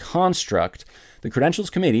proposed construct, the Credentials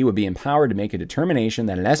Committee would be empowered to make a determination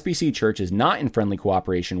that an SBC church is not in friendly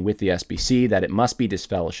cooperation with the SBC, that it must be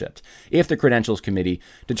disfellowshipped. If the Credentials Committee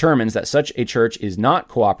determines that such a church is not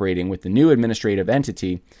cooperating with the new administrative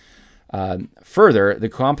entity, further, the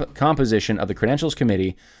composition of the Credentials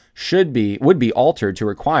Committee would be altered to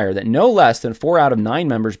require that no less than 4 out of 9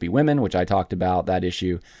 members be women, which I talked about that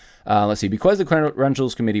issue. Because the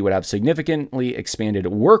Credentials Committee would have significantly expanded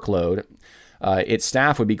workload, its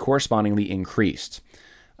staff would be correspondingly increased.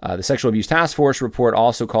 The Sexual Abuse Task Force report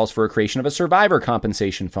also calls for a creation of a survivor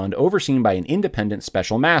compensation fund overseen by an independent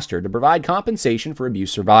special master to provide compensation for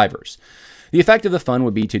abuse survivors. The effect of the fund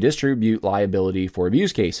would be to distribute liability for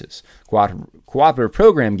abuse cases. Cooperative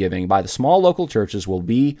program giving by the small local churches will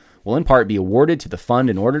in part be awarded to the fund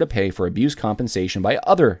in order to pay for abuse compensation by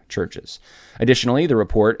other churches. Additionally, the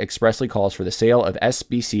report expressly calls for the sale of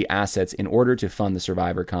SBC assets in order to fund the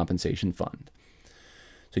Survivor Compensation Fund.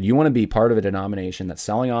 So do you want to be part of a denomination that's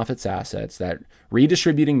selling off its assets, that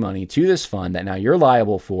redistributing money to this fund that now you're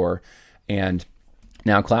liable for, and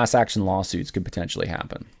now class action lawsuits could potentially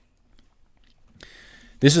happen?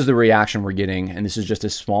 This is the reaction we're getting, and this is just a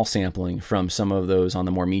small sampling from some of those on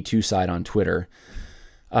the more Me Too side on Twitter.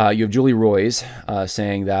 You have Julie Roys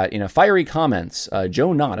saying that in a fiery comments,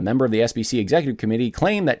 Joe Knott, a member of the SBC Executive Committee,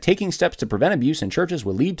 claimed that taking steps to prevent abuse in churches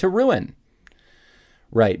would lead to ruin.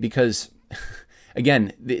 Right, because,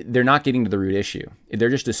 again, they're not getting to the root issue. They're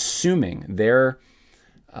just assuming their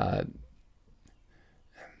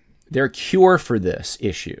cure for this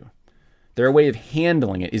issue, their way of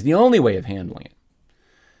handling it, is the only way of handling it.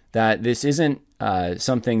 That this isn't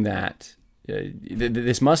something that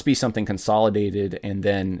this must be something consolidated and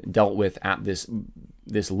then dealt with at this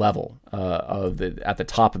level at the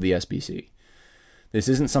top of the SBC. This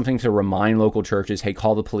isn't something to remind local churches, hey,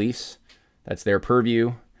 call the police. That's their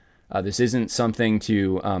purview. This isn't something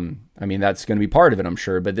to, that's going to be part of it, I'm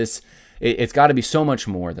sure, but it's got to be so much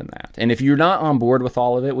more than that. And if you're not on board with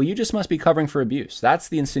all of it, well, you just must be covering for abuse. That's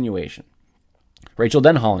the insinuation. Rachel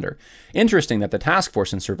Denhollander. Interesting that the task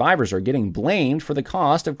force and survivors are getting blamed for the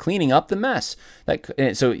cost of cleaning up the mess.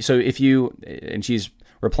 So if you, and she's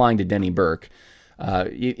replying to Denny Burke,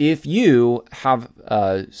 if you have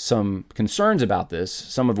some concerns about this,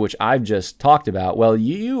 some of which I've just talked about, well,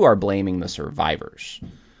 you are blaming the survivors.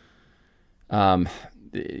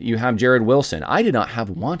 You have Jared Wilson. I did not have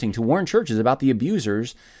wanting to warn churches about the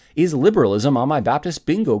abusers is liberalism on my Baptist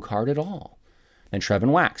bingo card at all. And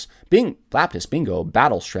Trevin Wax. Baptist bingo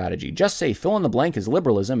battle strategy. Just say fill in the blank is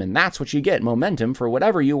liberalism, and that's what you get. Momentum for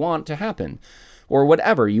whatever you want to happen or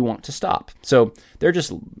whatever you want to stop. So they're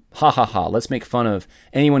just let's make fun of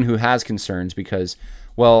anyone who has concerns because,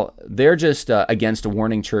 well, they're just against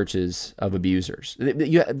warning churches of abusers.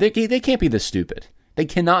 They can't be this stupid. They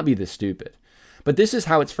cannot be this stupid. But this is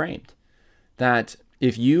how it's framed. That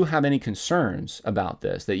if you have any concerns about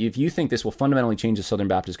this, that if you think this will fundamentally change the Southern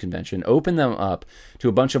Baptist Convention, open them up to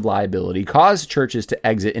a bunch of liability, cause churches to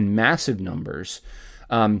exit in massive numbers,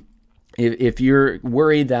 if you're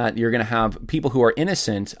worried that you're going to have people who are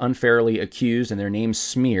innocent unfairly accused and their names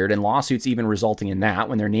smeared, and lawsuits even resulting in that,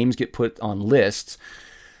 when their names get put on lists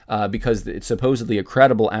because it's supposedly a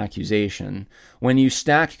credible accusation, when you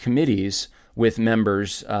stack committees with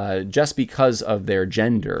members just because of their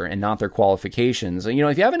gender and not their qualifications, if you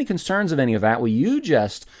have any concerns of any of that, well, you're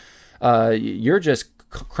just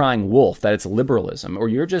crying wolf that it's liberalism, or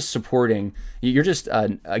you're just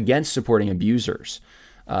against supporting abusers.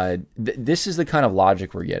 This is the kind of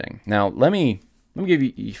logic we're getting. Now, let me give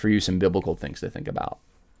you some biblical things to think about.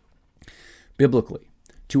 Biblically,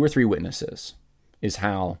 2 or 3 witnesses is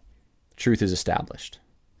how truth is established.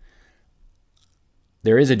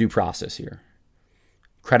 There is a due process here.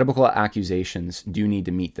 Credible accusations do need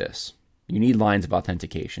to meet this. You need lines of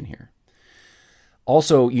authentication here.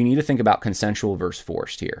 Also, you need to think about consensual versus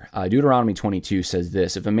forced here. Deuteronomy 22 says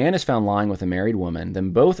this: if a man is found lying with a married woman,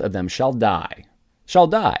 then both of them shall die. Shall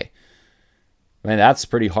die. Man, that's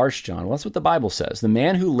pretty harsh, John. Well, that's what the Bible says. The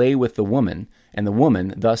man who lay with the woman, and the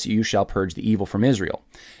woman, thus you shall purge the evil from Israel.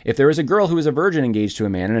 If there is a girl who is a virgin engaged to a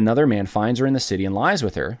man, and another man finds her in the city and lies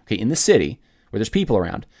with her, in the city, where there's people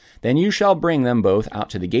around, then you shall bring them both out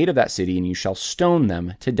to the gate of that city, and you shall stone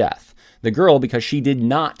them to death. The girl, because she did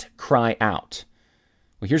not cry out.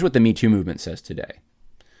 Well, here's what the Me Too movement says today.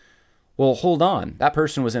 Well, hold on. That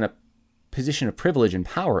person was in a position of privilege and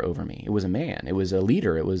power over me. It was a man. It was a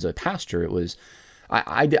leader. It was a pastor. It was,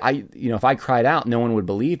 if I cried out, no one would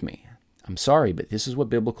believe me. I'm sorry, but this is what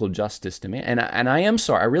biblical justice demands. And I am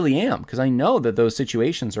sorry. I really am, because I know that those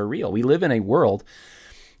situations are real. We live in a world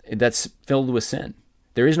that's filled with sin.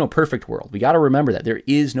 There is no perfect world. We got to remember that. There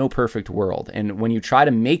is no perfect world. And when you try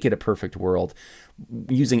to make it a perfect world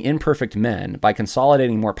using imperfect men by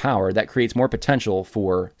consolidating more power, that creates more potential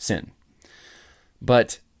for sin.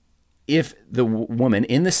 But if the woman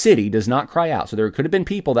in the city does not cry out, so there could have been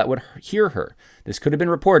people that would hear her. This could have been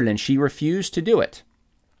reported, and she refused to do it.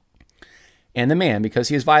 And the man, because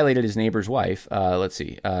he has violated his neighbor's wife,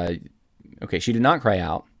 she did not cry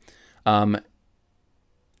out,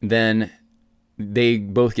 then they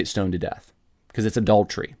both get stoned to death because it's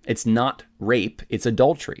adultery. It's not rape, it's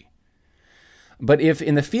adultery. But if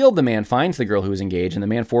in the field the man finds the girl who is engaged and the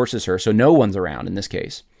man forces her, so no one's around in this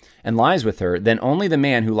case, and lies with her, then only the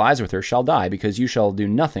man who lies with her shall die, because you shall do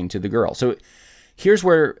nothing to the girl. So here's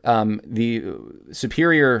where the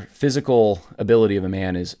superior physical ability of a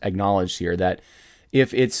man is acknowledged here, that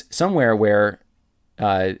if it's somewhere where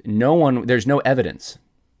there's no evidence,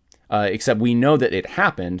 except we know that it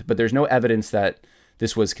happened, but there's no evidence that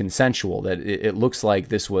this was consensual, that it looks like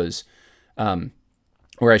this was,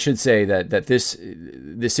 or I should say that this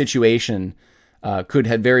situation could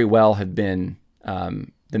have very well have been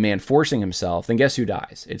the man forcing himself, then guess who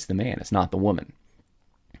dies? It's the man. It's not the woman.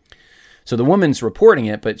 So the woman's reporting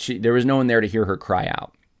it, but there was no one there to hear her cry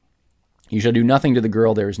out. You shall do nothing to the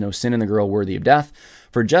girl. There is no sin in the girl worthy of death.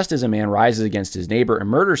 For just as a man rises against his neighbor and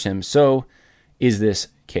murders him, so is this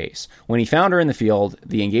case. When he found her in the field,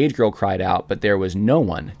 the engaged girl cried out, but there was no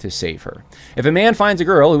one to save her. If a man finds a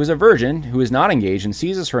girl who is a virgin, who is not engaged, and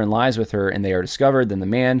seizes her and lies with her, and they are discovered, then the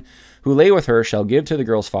man who lay with her shall give to the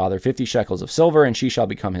girl's father 50 shekels of silver, and she shall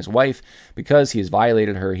become his wife. Because he has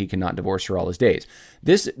violated her, he cannot divorce her all his days.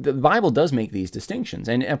 The Bible does make these distinctions.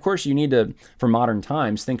 And of course, you need to, for modern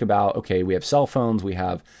times, think about, okay, we have cell phones, we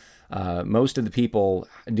have most of the people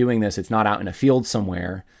doing this, it's not out in a field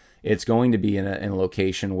somewhere. It's going to be in a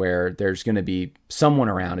location where there's going to be someone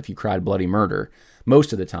around if you cried bloody murder,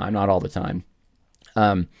 most of the time, not all the time.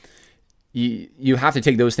 You have to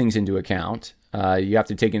take those things into account. You have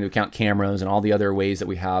to take into account cameras and all the other ways that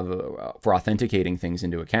we have for authenticating things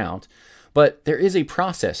into account. But there is a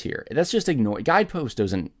process here. That's just ignored. Guidepost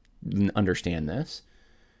doesn't understand this.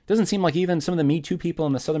 It doesn't seem like even some of the Me Too people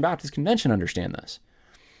in the Southern Baptist Convention understand this.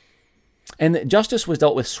 And justice was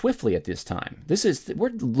dealt with swiftly at this time.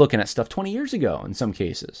 We're looking at stuff 20 years ago in some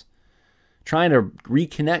cases, trying to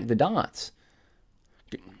reconnect the dots.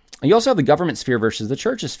 You also have the government sphere versus the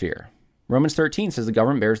church's sphere. Romans 13 says the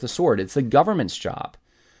government bears the sword. It's the government's job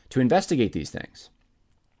to investigate these things.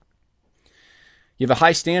 You have a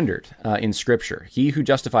high standard in Scripture. He who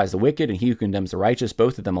justifies the wicked and he who condemns the righteous,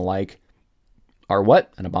 both of them alike, are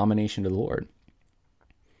what? An abomination to the Lord.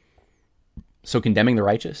 So condemning the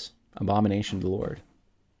righteous, abomination to the Lord.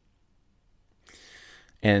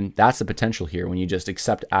 And that's the potential here when you just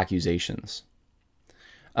accept accusations.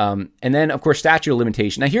 And then, of course, statute of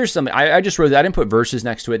limitation. Now, here's some, I just wrote that. I didn't put verses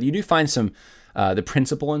next to it. You do find some, the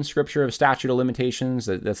principle in Scripture of statute of limitations.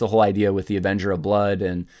 That's the whole idea with the avenger of blood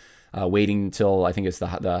and waiting until, I think it's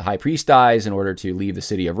the high priest dies in order to leave the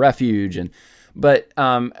city of refuge. But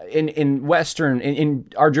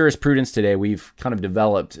in our jurisprudence today, we've kind of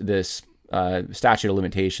developed this statute of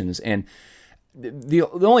limitations. And the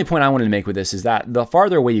only point I wanted to make with this is that the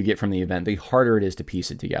farther away you get from the event, the harder it is to piece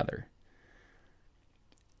it together.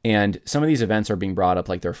 And some of these events are being brought up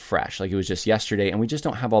like they're fresh, like it was just yesterday, and we just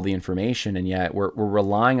don't have all the information, and yet we're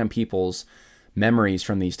relying on people's memories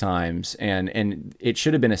from these times. And it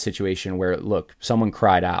should have been a situation where, look, someone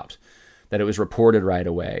cried out, that it was reported right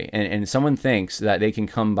away, and someone thinks that they can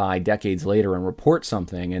come by decades later and report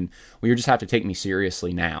something, and well, you just have to take me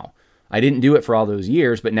seriously now. I didn't do it for all those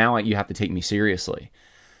years, but now you have to take me seriously.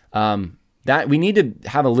 That we need to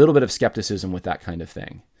have a little bit of skepticism with that kind of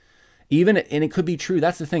thing. And it could be true.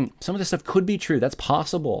 That's the thing. Some of this stuff could be true. That's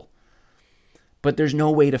possible. But there's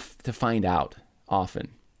no way to find out often.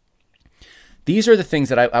 These are the things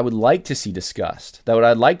that I would like to see discussed, that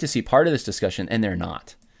I'd like to see part of this discussion, and they're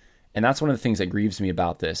not. And that's one of the things that grieves me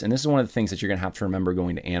about this. And this is one of the things that you're going to have to remember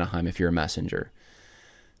going to Anaheim if you're a messenger.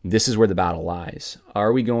 This is where the battle lies.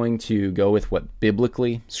 Are we going to go with what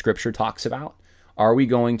biblically Scripture talks about? Are we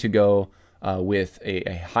going to go with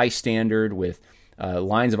a high standard, with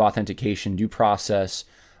lines of authentication, due process?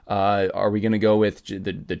 Are we going to go with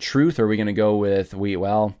the truth, or are we going to go with, we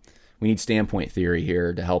need standpoint theory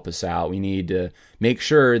here to help us out. We need to make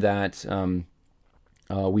sure that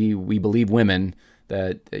we believe women,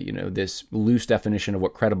 that this loose definition of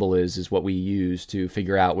what credible is what we use to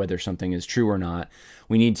figure out whether something is true or not.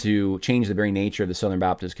 We need to change the very nature of the Southern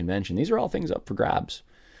Baptist Convention. These are all things up for grabs.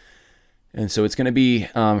 And so it's going to be,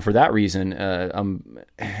 for that reason, an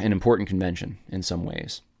important convention in some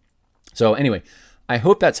ways. So anyway, I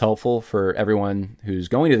hope that's helpful for everyone who's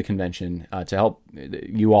going to the convention to help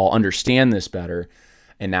you all understand this better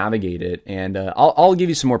and navigate it. And I'll give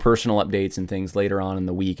you some more personal updates and things later on in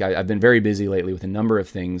the week. I've been very busy lately with a number of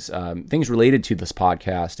things related to this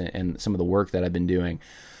podcast and some of the work that I've been doing.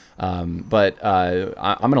 But I'm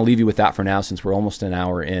going to leave you with that for now, since we're almost an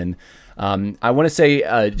hour in. I want to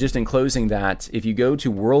say, just in closing, that if you go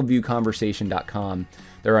to worldviewconversation.com,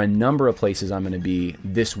 there are a number of places I'm going to be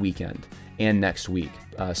this weekend and next week,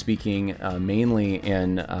 speaking mainly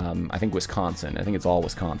in, I think, Wisconsin. I think it's all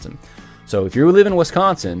Wisconsin. So if you live in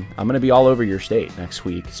Wisconsin, I'm going to be all over your state next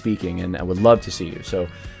week speaking, and I would love to see you. So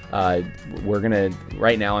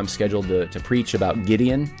right now I'm scheduled to preach about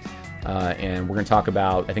Gideon. And we're going to talk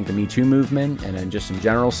about, I think, the Me Too movement, and then just some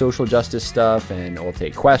general social justice stuff, and we'll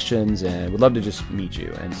take questions, and we'd love to just meet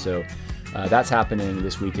you. And so that's happening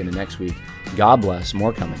this weekend and next week. God bless.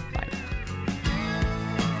 More coming. Bye.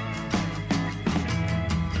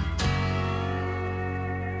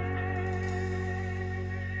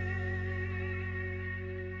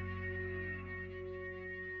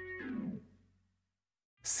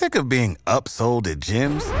 Sick of being upsold at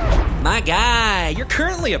gyms? My guy, you're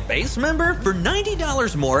currently a base member? For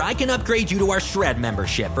 $90 more, I can upgrade you to our Shred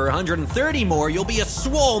membership. For $130 more, you'll be a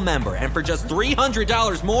Swole member. And for just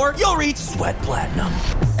 $300 more, you'll reach Sweat Platinum.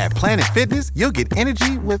 At Planet Fitness, you'll get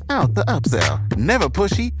energy without the upsell. Never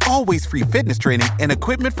pushy, always free fitness training and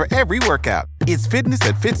equipment for every workout. It's fitness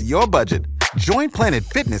that fits your budget. Join Planet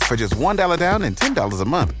Fitness for just $1 down and $10 a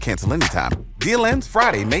month. Cancel anytime. Deal ends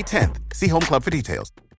Friday, May 10th. See Home Club for details.